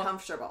to be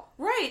comfortable.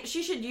 Right.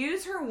 She should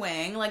use her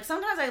wing. Like,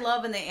 sometimes I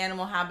love in the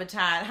animal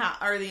habitat,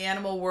 or the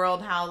animal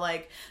world, how,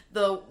 like,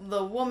 the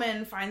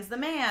woman finds the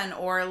man,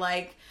 or,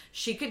 like,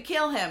 she could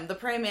kill him. The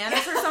praying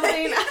mantis or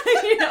something,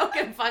 you know,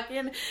 can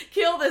fucking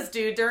kill this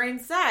dude during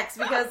sex,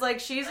 because,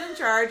 like, she's in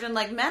charge, and,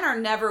 like, men are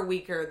never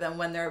weaker than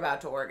when they're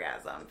about to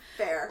orgasm.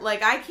 Fair.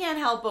 Like, I can't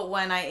help but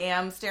when I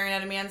am staring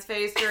at a man's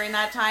face during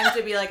that time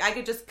to be like, I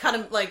could just cut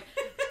him, like,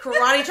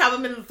 karate chop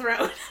him in the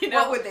throat. You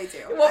know? What would they do?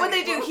 What would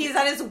they do? He's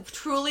at his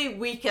truly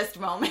weakest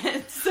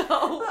moment. So,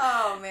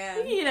 oh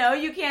man, you know,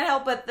 you can't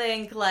help but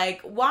think,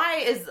 like, why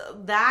is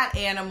that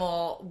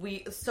animal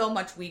so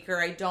much weaker?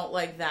 I don't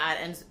like that,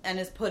 and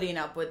is putting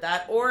up with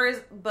that,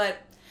 but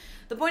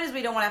the point is,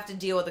 we don't want to have to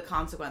deal with the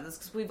consequences,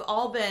 because we've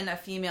all been a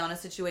female in a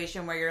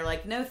situation where you're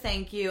like, no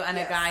thank you, and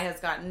a guy has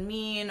gotten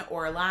mean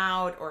or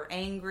loud or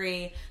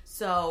angry.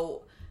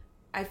 So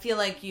I feel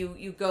like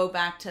you go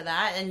back to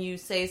that and you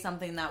say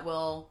something that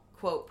will,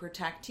 quote,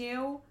 protect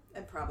you.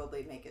 And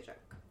probably make a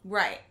joke.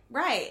 Right.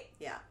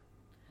 Yeah.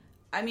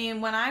 I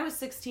mean, when I was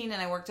 16 and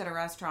I worked at a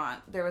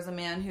restaurant, there was a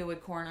man who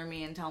would corner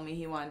me and tell me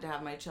he wanted to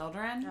have my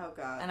children. Oh,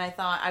 God. And I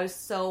thought, I was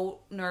so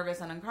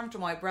nervous and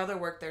uncomfortable. My brother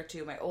worked there,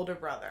 too, my older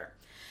brother.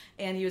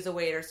 And he was a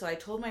waiter. So I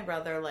told my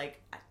brother,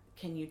 like,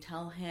 can you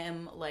tell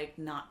him, like,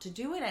 not to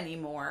do it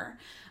anymore?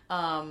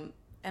 And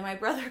my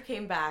brother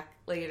came back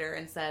later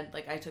and said,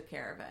 like, I took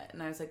care of it.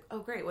 And I was like, oh,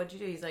 great, what'd you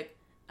do? He's like,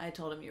 I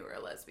told him you were a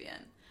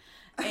lesbian.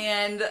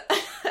 And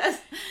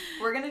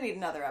we're going to need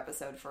another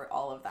episode for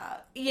all of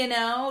that. You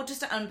know,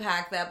 just to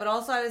unpack that. But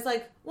also I was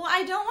like, well,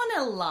 I don't want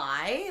to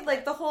lie.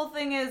 Like, the whole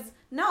thing is,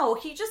 no,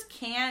 he just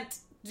can't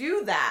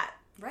do that.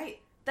 Right.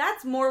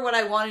 That's more what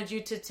I wanted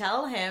you to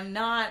tell him,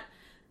 not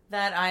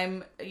that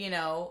I'm, you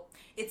know,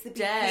 it's the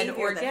dead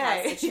or that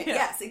gay. Has to change.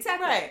 Yes,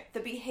 exactly. Right. The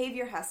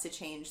behavior has to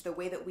change. The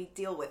way that we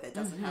deal with it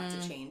doesn't have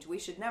to change. We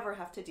should never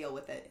have to deal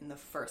with it in the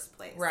first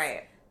place.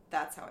 Right.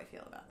 That's how I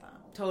feel about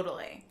that.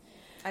 Totally.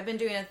 I've been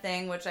doing a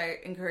thing, which I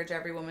encourage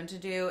every woman to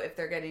do if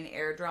they're getting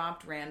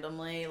airdropped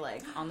randomly,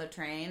 like on the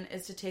train,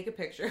 is to take a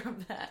picture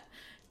of that.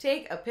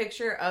 Take a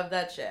picture of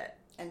that shit.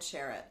 and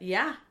share it.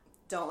 Yeah.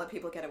 Don't let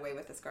people get away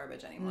with this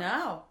garbage anymore.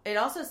 No. It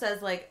also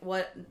says, like,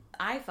 what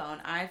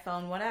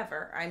iPhone,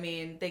 whatever. I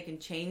mean, they can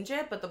change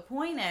it, but the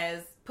point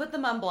is, put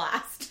them on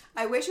blast.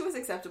 I wish it was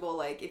acceptable,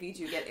 like, if you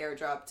do get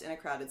airdropped in a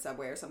crowded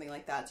subway or something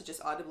like that, to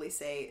just audibly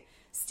say,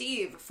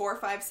 Steve,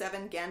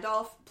 457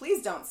 Gandalf,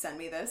 please don't send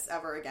me this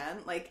ever again.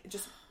 Like,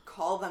 just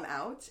call them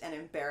out and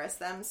embarrass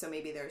them so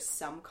maybe there's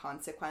some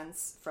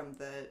consequence from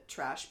the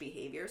trash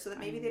behavior so that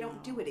maybe they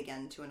don't do it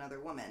again to another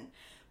woman.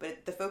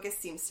 But the focus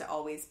seems to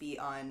always be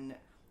on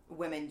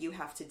women, you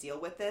have to deal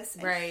with this,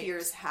 and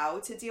here's how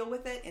to deal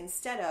with it,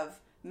 instead of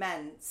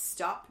men,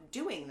 stop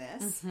doing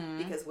this,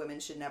 because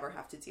women should never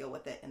have to deal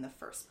with it in the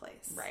first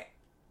place. Right.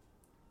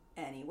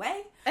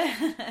 Anyway.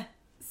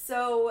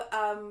 So,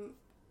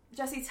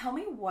 Jessie, tell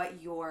me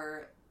what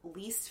your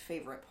least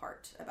favorite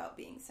part about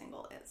being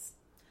single is.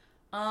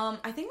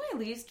 I think my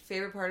least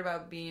favorite part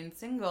about being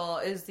single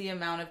is the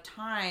amount of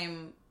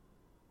time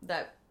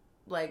that,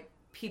 like,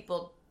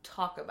 people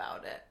talk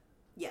about it.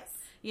 Yes.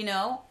 You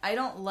know, I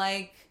don't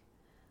like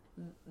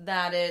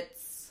that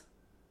it's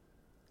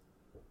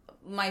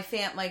my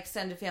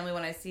extended family.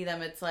 When I see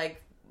them, it's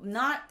like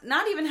not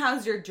even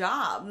how's your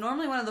job.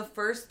 Normally one of the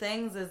first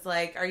things is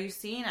like, are you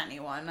seeing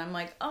anyone? And I'm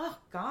like, oh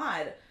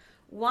God,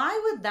 why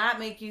would that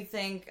make you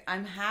think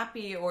I'm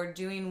happy or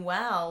doing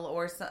well?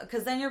 Or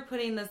because then you're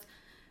putting this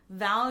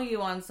value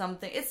on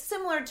something. It's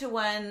similar to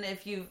when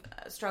if you've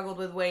struggled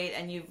with weight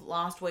and you've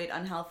lost weight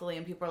unhealthily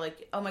and people are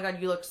like, oh my God,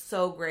 you look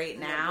so great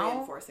now.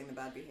 Reinforcing the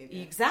bad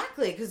behavior.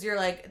 Exactly, because you're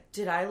like,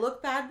 did I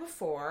look bad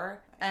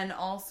before? And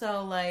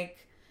also,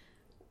 like,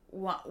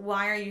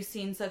 why are you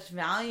seeing such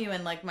value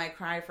in, like, my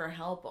cry for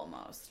help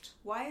almost?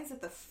 Why is it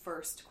the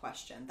first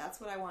question? That's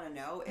what I want to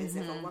know, is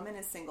if a woman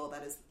is single,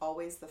 that is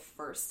always the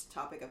first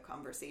topic of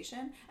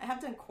conversation. I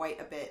have done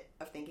quite a bit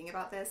of thinking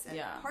about this, and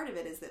part of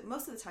it is that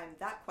most of the time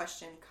that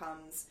question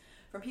comes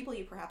from people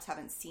you perhaps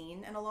haven't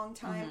seen in a long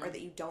time, or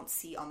that you don't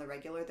see on the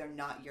regular. They're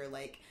not your,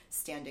 like,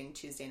 standing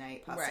Tuesday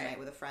night, pasta night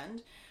with a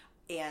friend.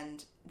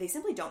 And they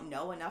simply don't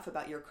know enough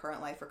about your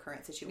current life or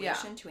current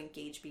situation to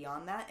engage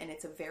beyond that. And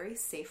it's a very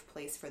safe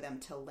place for them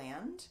to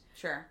land.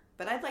 Sure.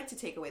 But I'd like to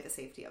take away the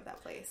safety of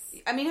that place.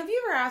 I mean, have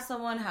you ever asked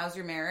someone, how's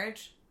your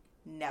marriage?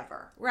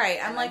 Never. Right.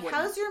 I'm like,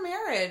 how's your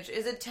marriage?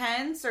 Is it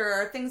tense, or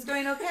are things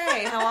going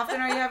okay? How often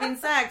are you having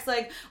sex?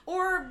 Like,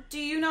 or do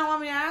you not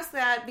want me to ask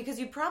that because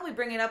you'd probably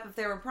bring it up if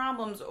there were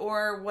problems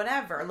or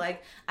whatever?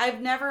 Like,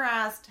 I've never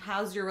asked,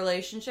 how's your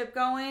relationship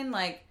going?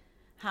 Like,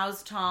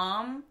 how's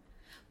Tom?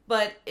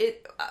 But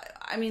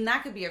I mean,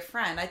 that could be a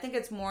friend. I think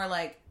it's more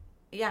like,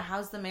 yeah,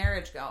 how's the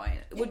marriage going?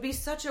 It would be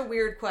such a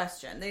weird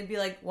question. They'd be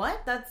like,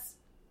 what? That's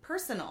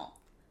personal.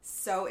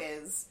 So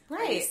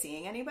are you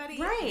seeing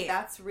anybody? Right.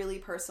 That's really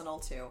personal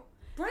too.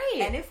 Right.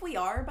 And if we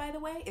are, by the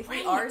way, if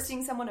we are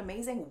seeing someone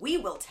amazing, we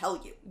will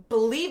tell you.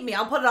 Believe me,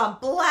 I'll put it on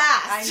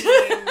blast.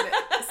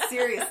 I mean,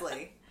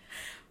 seriously.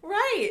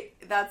 Right.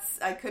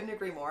 I couldn't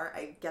agree more.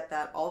 I get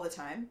that all the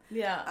time.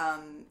 Yeah.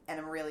 And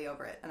I'm really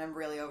over it. And I'm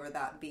really over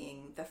that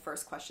being the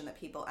first question that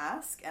people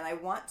ask. And I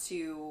want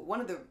to, one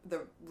of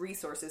the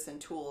resources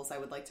and tools I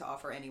would like to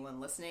offer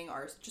anyone listening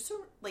are just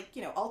sort of like,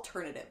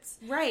 alternatives.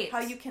 Right. How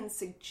you can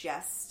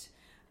suggest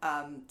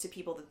to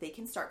people that they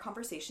can start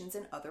conversations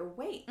in other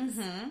ways.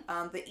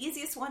 The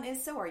easiest one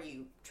is, so are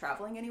you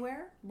traveling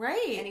anywhere?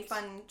 Right. Any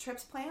fun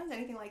trips planned?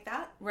 Anything like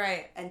that?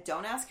 Right. And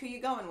don't ask who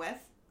you're going with,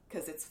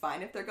 because it's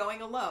fine if they're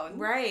going alone.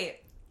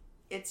 Right.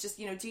 It's just,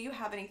 do you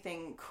have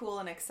anything cool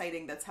and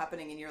exciting that's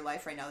happening in your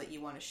life right now that you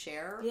want to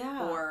share?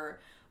 Yeah. Or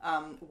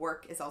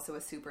work is also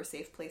a super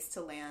safe place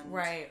to land.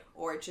 Right.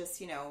 Or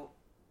just,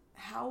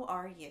 how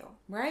are you?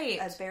 Right.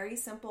 A very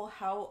simple,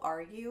 how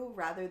are you,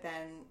 rather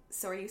than,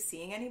 so are you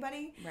seeing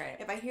anybody? Right.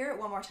 If I hear it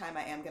one more time,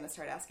 I am going to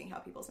start asking how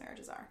people's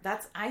marriages are.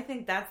 I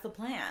think that's the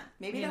plan.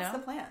 Maybe that's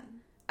the plan.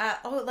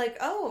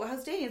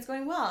 How's dating? It's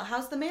going well.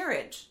 How's the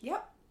marriage?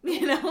 Yep.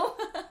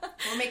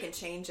 We're making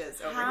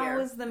changes over here. How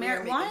is the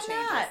marriage? Why not?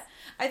 Changes.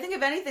 I think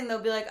if anything, they'll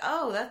be like,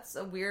 oh, that's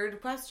a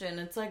weird question.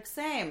 It's like,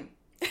 same.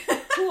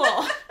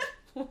 Cool.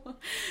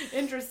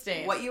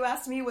 Interesting. What you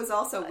asked me was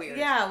also weird.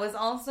 Yeah, it was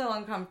also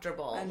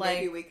uncomfortable. And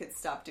maybe we could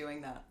stop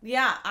doing that.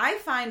 Yeah, I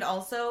find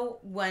also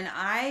when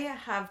I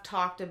have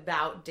talked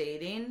about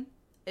dating,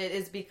 it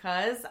is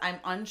because I'm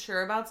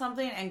unsure about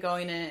something and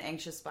going in an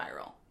anxious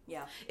spiral.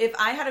 Yeah. If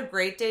I had a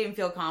great day and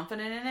feel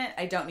confident in it,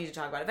 I don't need to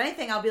talk about it. If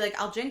anything, I'll be like,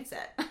 I'll jinx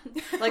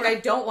it. Like, I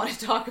don't want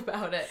to talk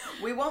about it.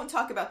 We won't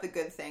talk about the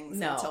good things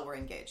until we're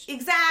engaged.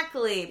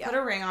 Exactly. Yeah. Put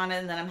a ring on it,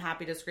 and then I'm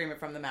happy to scream it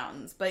from the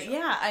mountains. But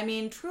yeah, I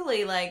mean,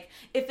 truly, like,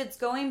 if it's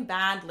going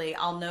badly,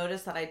 I'll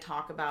notice that I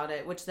talk about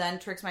it, which then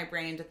tricks my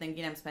brain into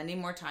thinking I'm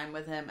spending more time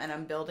with him and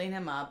I'm building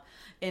him up.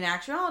 In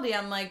actuality,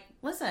 I'm like,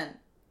 listen,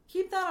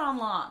 keep that on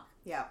lock.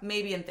 Yeah.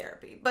 Maybe in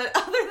therapy. But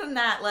other than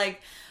that,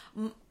 like,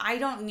 I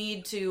don't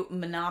need to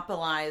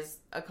monopolize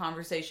a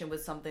conversation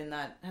with something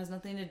that has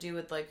nothing to do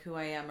with, like, who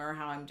I am or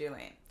how I'm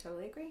doing.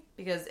 Totally agree.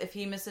 Because if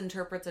he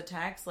misinterprets a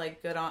text,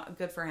 like,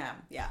 good for him.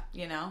 Yeah.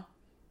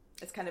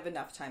 It's kind of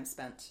enough time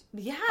spent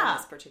on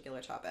this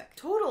particular topic.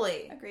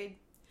 Totally. Agreed.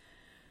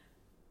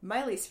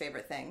 My least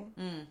favorite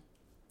thing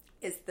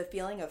is the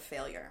feeling of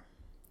failure.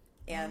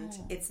 And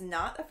it's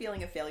not a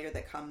feeling of failure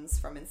that comes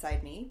from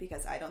inside me,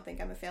 because I don't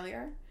think I'm a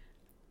failure.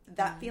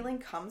 That feeling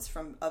comes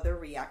from other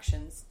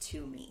reactions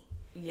to me.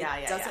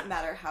 It doesn't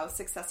matter how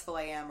successful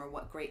I am or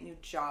what great new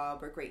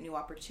job or great new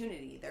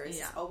opportunity. There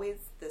is always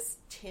this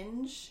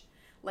tinge,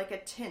 like a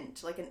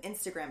tint, like an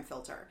Instagram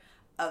filter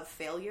of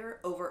failure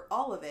over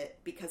all of it,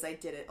 because I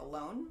did it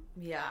alone.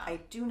 Yeah.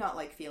 I do not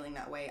like feeling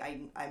that way.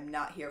 I'm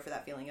not here for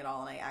that feeling at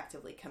all, and I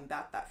actively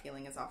combat that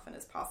feeling as often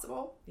as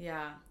possible.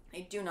 Yeah.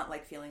 I do not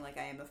like feeling like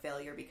I am a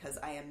failure because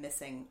I am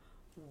missing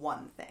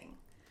one thing.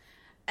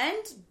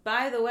 And,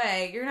 by the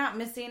way, you're not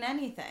missing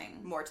anything.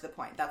 More to the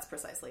point, that's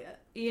precisely it.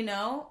 You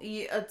know?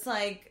 It's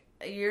like,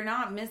 you're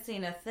not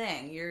missing a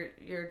thing.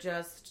 You're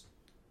just...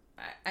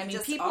 I mean,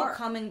 people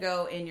come and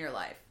go in your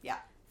life. Yeah.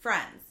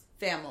 Friends,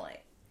 family,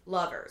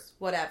 lovers,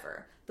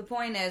 whatever. The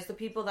point is, the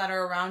people that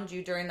are around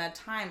you during that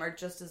time are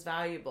just as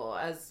valuable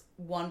as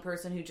one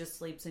person who just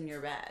sleeps in your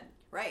bed.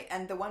 Right,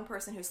 and the one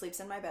person who sleeps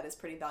in my bed is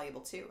pretty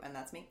valuable too, and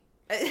that's me.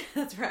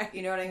 That's right.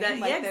 You know what I mean?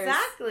 Like,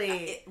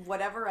 exactly.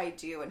 Whatever I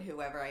do and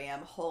whoever I am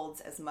holds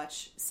as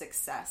much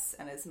success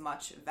and as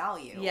much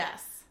value.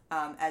 Yes.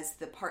 As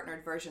the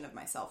partnered version of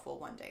myself will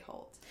one day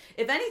hold.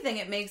 If anything,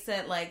 it makes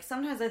it like,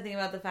 sometimes I think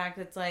about the fact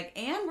it's like,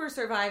 and we're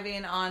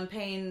surviving on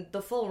paying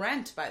the full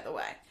rent, by the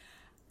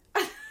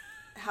way.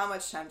 How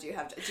much time do you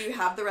have? Do you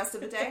have the rest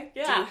of the day?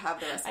 Yeah. Do you have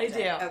the rest of the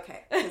day? I do.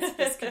 Okay.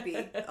 This could be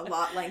a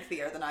lot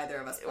lengthier than either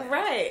of us planned.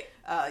 Right.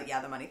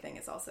 Yeah, the money thing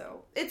is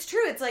also... It's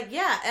true. It's like,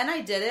 yeah, and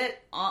I did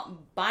it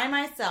by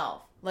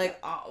myself.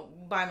 Like,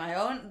 by my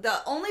own.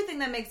 The only thing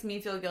that makes me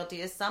feel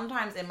guilty is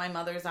sometimes in my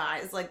mother's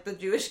eyes, like the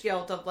Jewish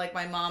guilt of like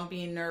my mom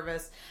being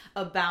nervous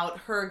about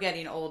her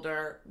getting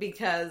older,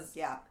 because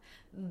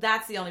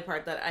that's the only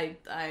part that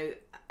I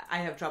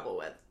have trouble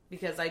with,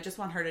 because I just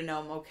want her to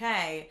know I'm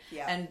okay.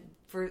 Yeah. And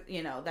for,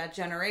 you know, that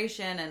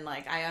generation, and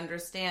like I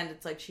understand,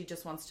 it's like she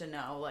just wants to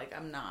know like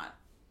I'm not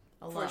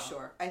alone. For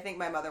sure. I think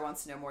my mother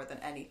wants to know more than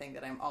anything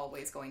that I'm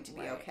always going to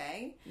be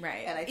okay.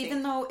 Right. And I think,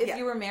 even though if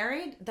you were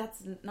married,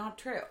 that's not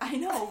true. I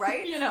know,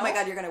 right? You know? Oh my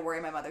God, you're going to worry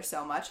my mother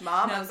so much.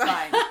 Mom, No, I'm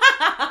fine.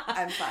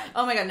 I'm fine.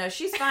 Oh my God, no,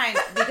 she's fine,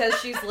 because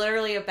she's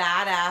literally a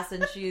badass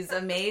and she's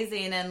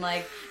amazing, and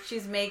like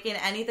she's making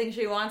anything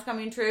she wants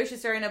coming true.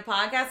 She's starting a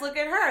podcast. Look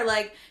at her.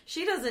 Like,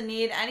 she doesn't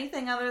need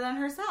anything other than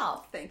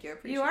herself. Thank you. I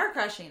appreciate You are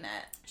crushing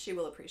it. She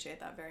will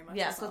appreciate that very much.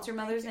 Yes. What's your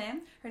mother's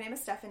name? Her name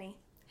is Stephanie.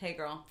 Hey,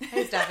 girl.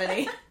 Hey,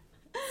 Stephanie.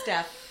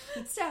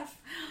 Steph.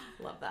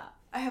 Love that.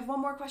 I have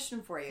one more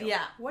question for you.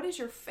 Yeah. What is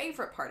your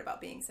favorite part about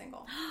being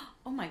single?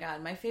 Oh my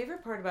God. My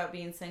favorite part about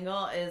being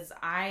single is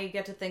I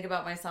get to think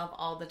about myself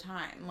all the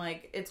time.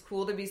 Like, it's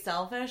cool to be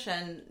selfish,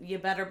 and you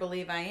better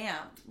believe I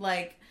am.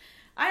 Like,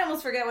 I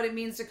almost forget what it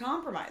means to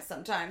compromise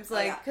sometimes.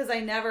 Like, because I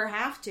never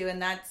have to, and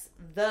that's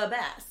the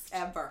best.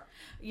 Ever.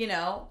 You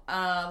know,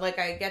 like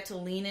I get to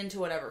lean into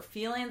whatever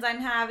feelings I'm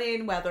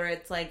having, whether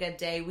it's like a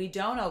day we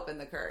don't open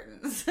the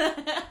curtains.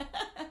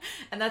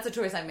 And that's a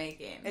choice I'm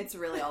making. It's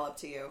really all up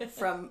to you.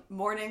 From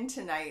morning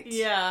to night.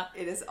 Yeah.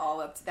 It is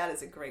all up to... That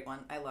is a great one.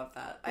 I love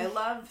that. I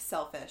love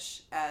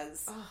selfish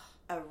as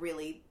a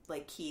really,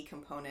 like, key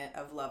component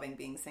of loving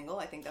being single.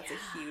 I think that's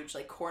a huge,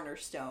 like,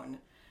 cornerstone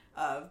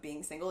of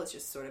being single. It's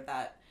just sort of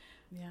that...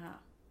 Yeah.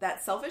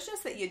 That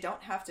selfishness that you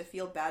don't have to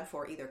feel bad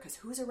for either, because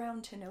who's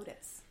around to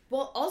notice?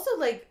 Well, also,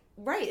 like,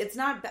 right, it's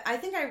not... I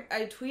think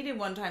I tweeted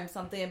one time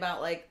something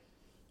about, like,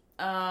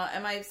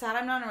 am I sad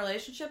I'm not in a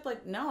relationship?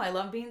 Like, no, I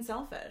love being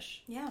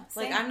selfish. Yeah,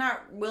 same. Like, I'm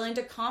not willing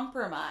to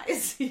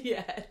compromise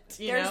yet,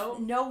 There's know?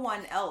 no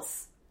one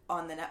else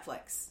on the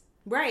Netflix.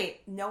 Right.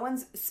 No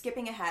one's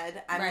skipping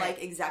ahead. I'm,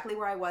 like, exactly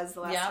where I was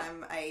the last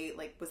time I,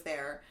 like, was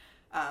there.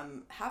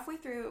 Halfway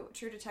through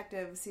True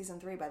Detective Season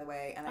 3, by the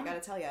way, and I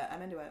gotta tell you,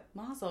 I'm into it.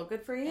 Mazel,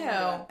 good for you.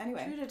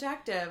 Anyway. True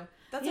Detective.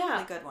 That's a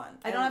really good one.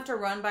 I don't have to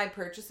run by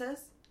purchases.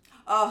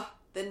 Oh,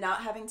 the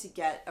not having to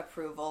get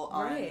approval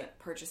on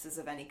purchases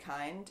of any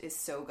kind is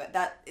so good.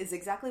 That is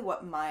exactly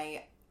what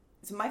my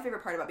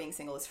favorite part about being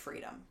single is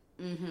freedom.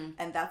 Mm-hmm.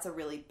 And that's a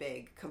really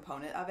big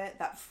component of it.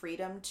 That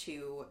freedom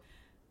to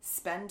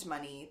spend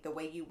money the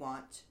way you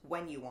want,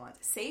 when you want,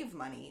 save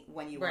money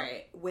when you want,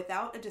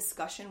 without a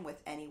discussion with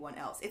anyone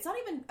else. It's not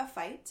even a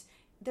fight.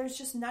 There's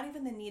just not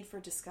even the need for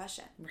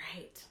discussion.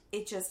 Right.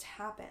 It just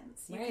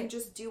happens. You can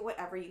just do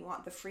whatever you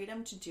want. The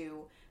freedom to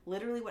do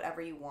literally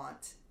whatever you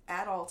want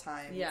at all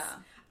times. Yeah.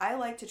 I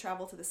like to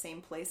travel to the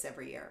same place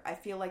every year. I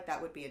feel like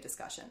that would be a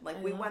discussion.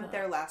 Like, we went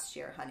there last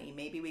year, honey.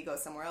 Maybe we go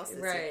somewhere else this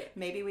year.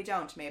 Maybe we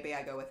don't. Maybe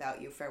I go without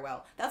you.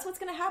 Farewell. That's what's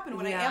going to happen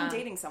when I am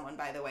dating someone,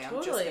 by the way.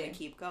 I'm just going to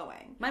keep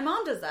going. My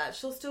mom does that.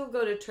 She'll still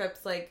go to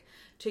trips, like,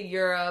 to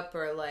Europe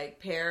or, like,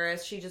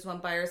 Paris. She just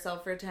went by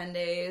herself for 10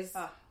 days.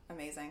 Oh,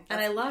 amazing. And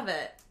I love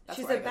it.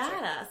 She's a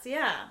badass.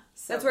 Yeah.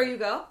 So that's where you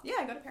go? Yeah,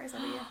 I go to Paris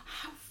every year.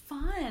 How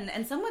fun.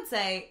 And some would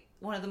say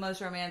one of the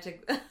most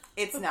romantic...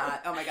 It's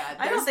not. Oh my God.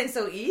 I don't think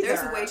so either.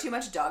 There's way too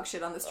much dog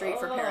shit on the street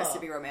for Paris to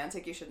be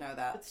romantic. You should know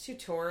that. It's too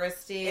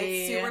touristy.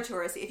 It's super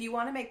touristy. If you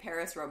want to make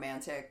Paris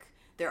romantic,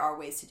 there are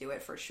ways to do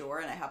it for sure,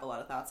 and I have a lot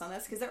of thoughts on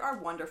this because there are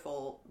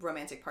wonderful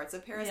romantic parts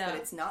of Paris, but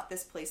it's not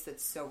this place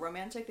that's so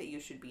romantic that you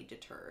should be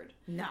deterred.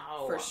 No.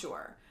 For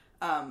sure.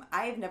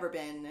 I've never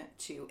been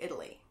to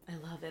Italy. I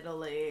love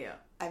Italy.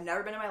 I've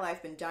never been in my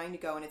life, been dying to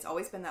go, and it's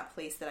always been that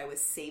place that I was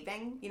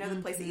saving. You know,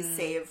 the place that you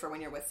save for when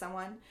you're with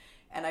someone.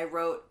 And I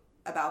wrote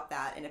about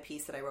that in a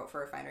piece that I wrote for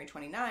Refinery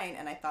 29,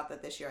 and I thought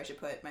that this year I should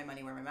put my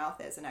money where my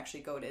mouth is and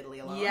actually go to Italy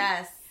alone.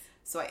 Yes.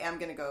 So I am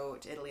going to go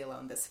to Italy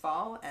alone this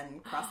fall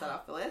and cross that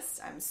off the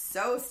list. I'm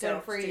so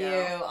stoked for to you.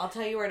 go. I'll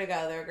tell you where to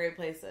go. They're great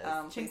places.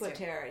 Please Cinque do.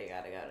 Terre you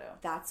gotta go to.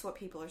 That's what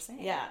people are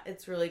saying. Yeah,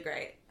 it's really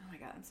great. Oh my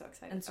god, I'm so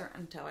excited. And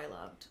Sorrento I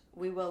loved.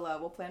 We will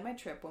we'll plan my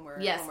trip when we're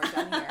Yes. when we're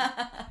done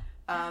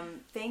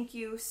here. Thank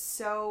you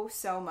so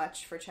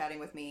much for chatting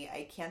with me.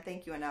 I can't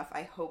thank you enough.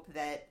 I hope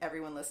that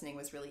everyone listening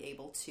was really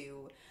able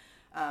to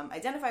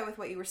identify with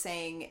what you were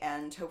saying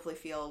and hopefully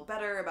feel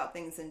better about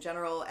things in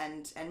general,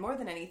 and more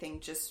than anything,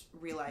 just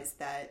realize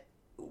that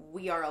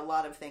we are a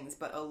lot of things,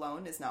 but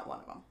alone is not one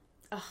of them.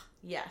 Oh,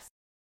 yes.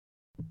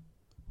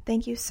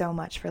 Thank you so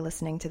much for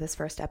listening to this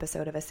first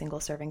episode of A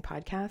Single Serving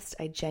Podcast.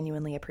 I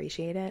genuinely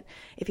appreciate it.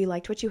 If you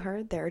liked what you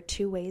heard, there are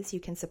 2 ways you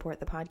can support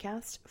the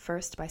podcast.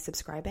 First, by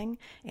subscribing,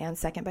 and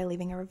second, by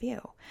leaving a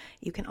review.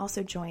 You can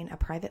also join a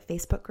private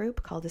Facebook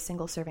group called A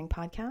Single Serving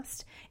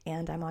Podcast,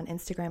 and I'm on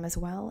Instagram as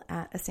well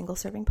at A Single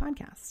Serving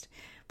Podcast.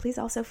 Please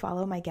also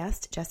follow my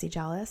guest, Jessie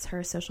Jollis.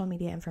 Her social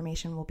media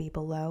information will be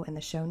below in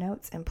the show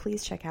notes, and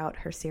please check out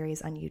her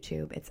series on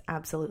YouTube. It's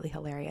absolutely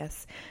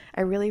hilarious.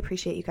 I really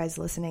appreciate you guys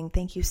listening.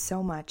 Thank you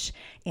so much,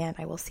 and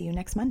I will see you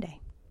next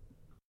Monday.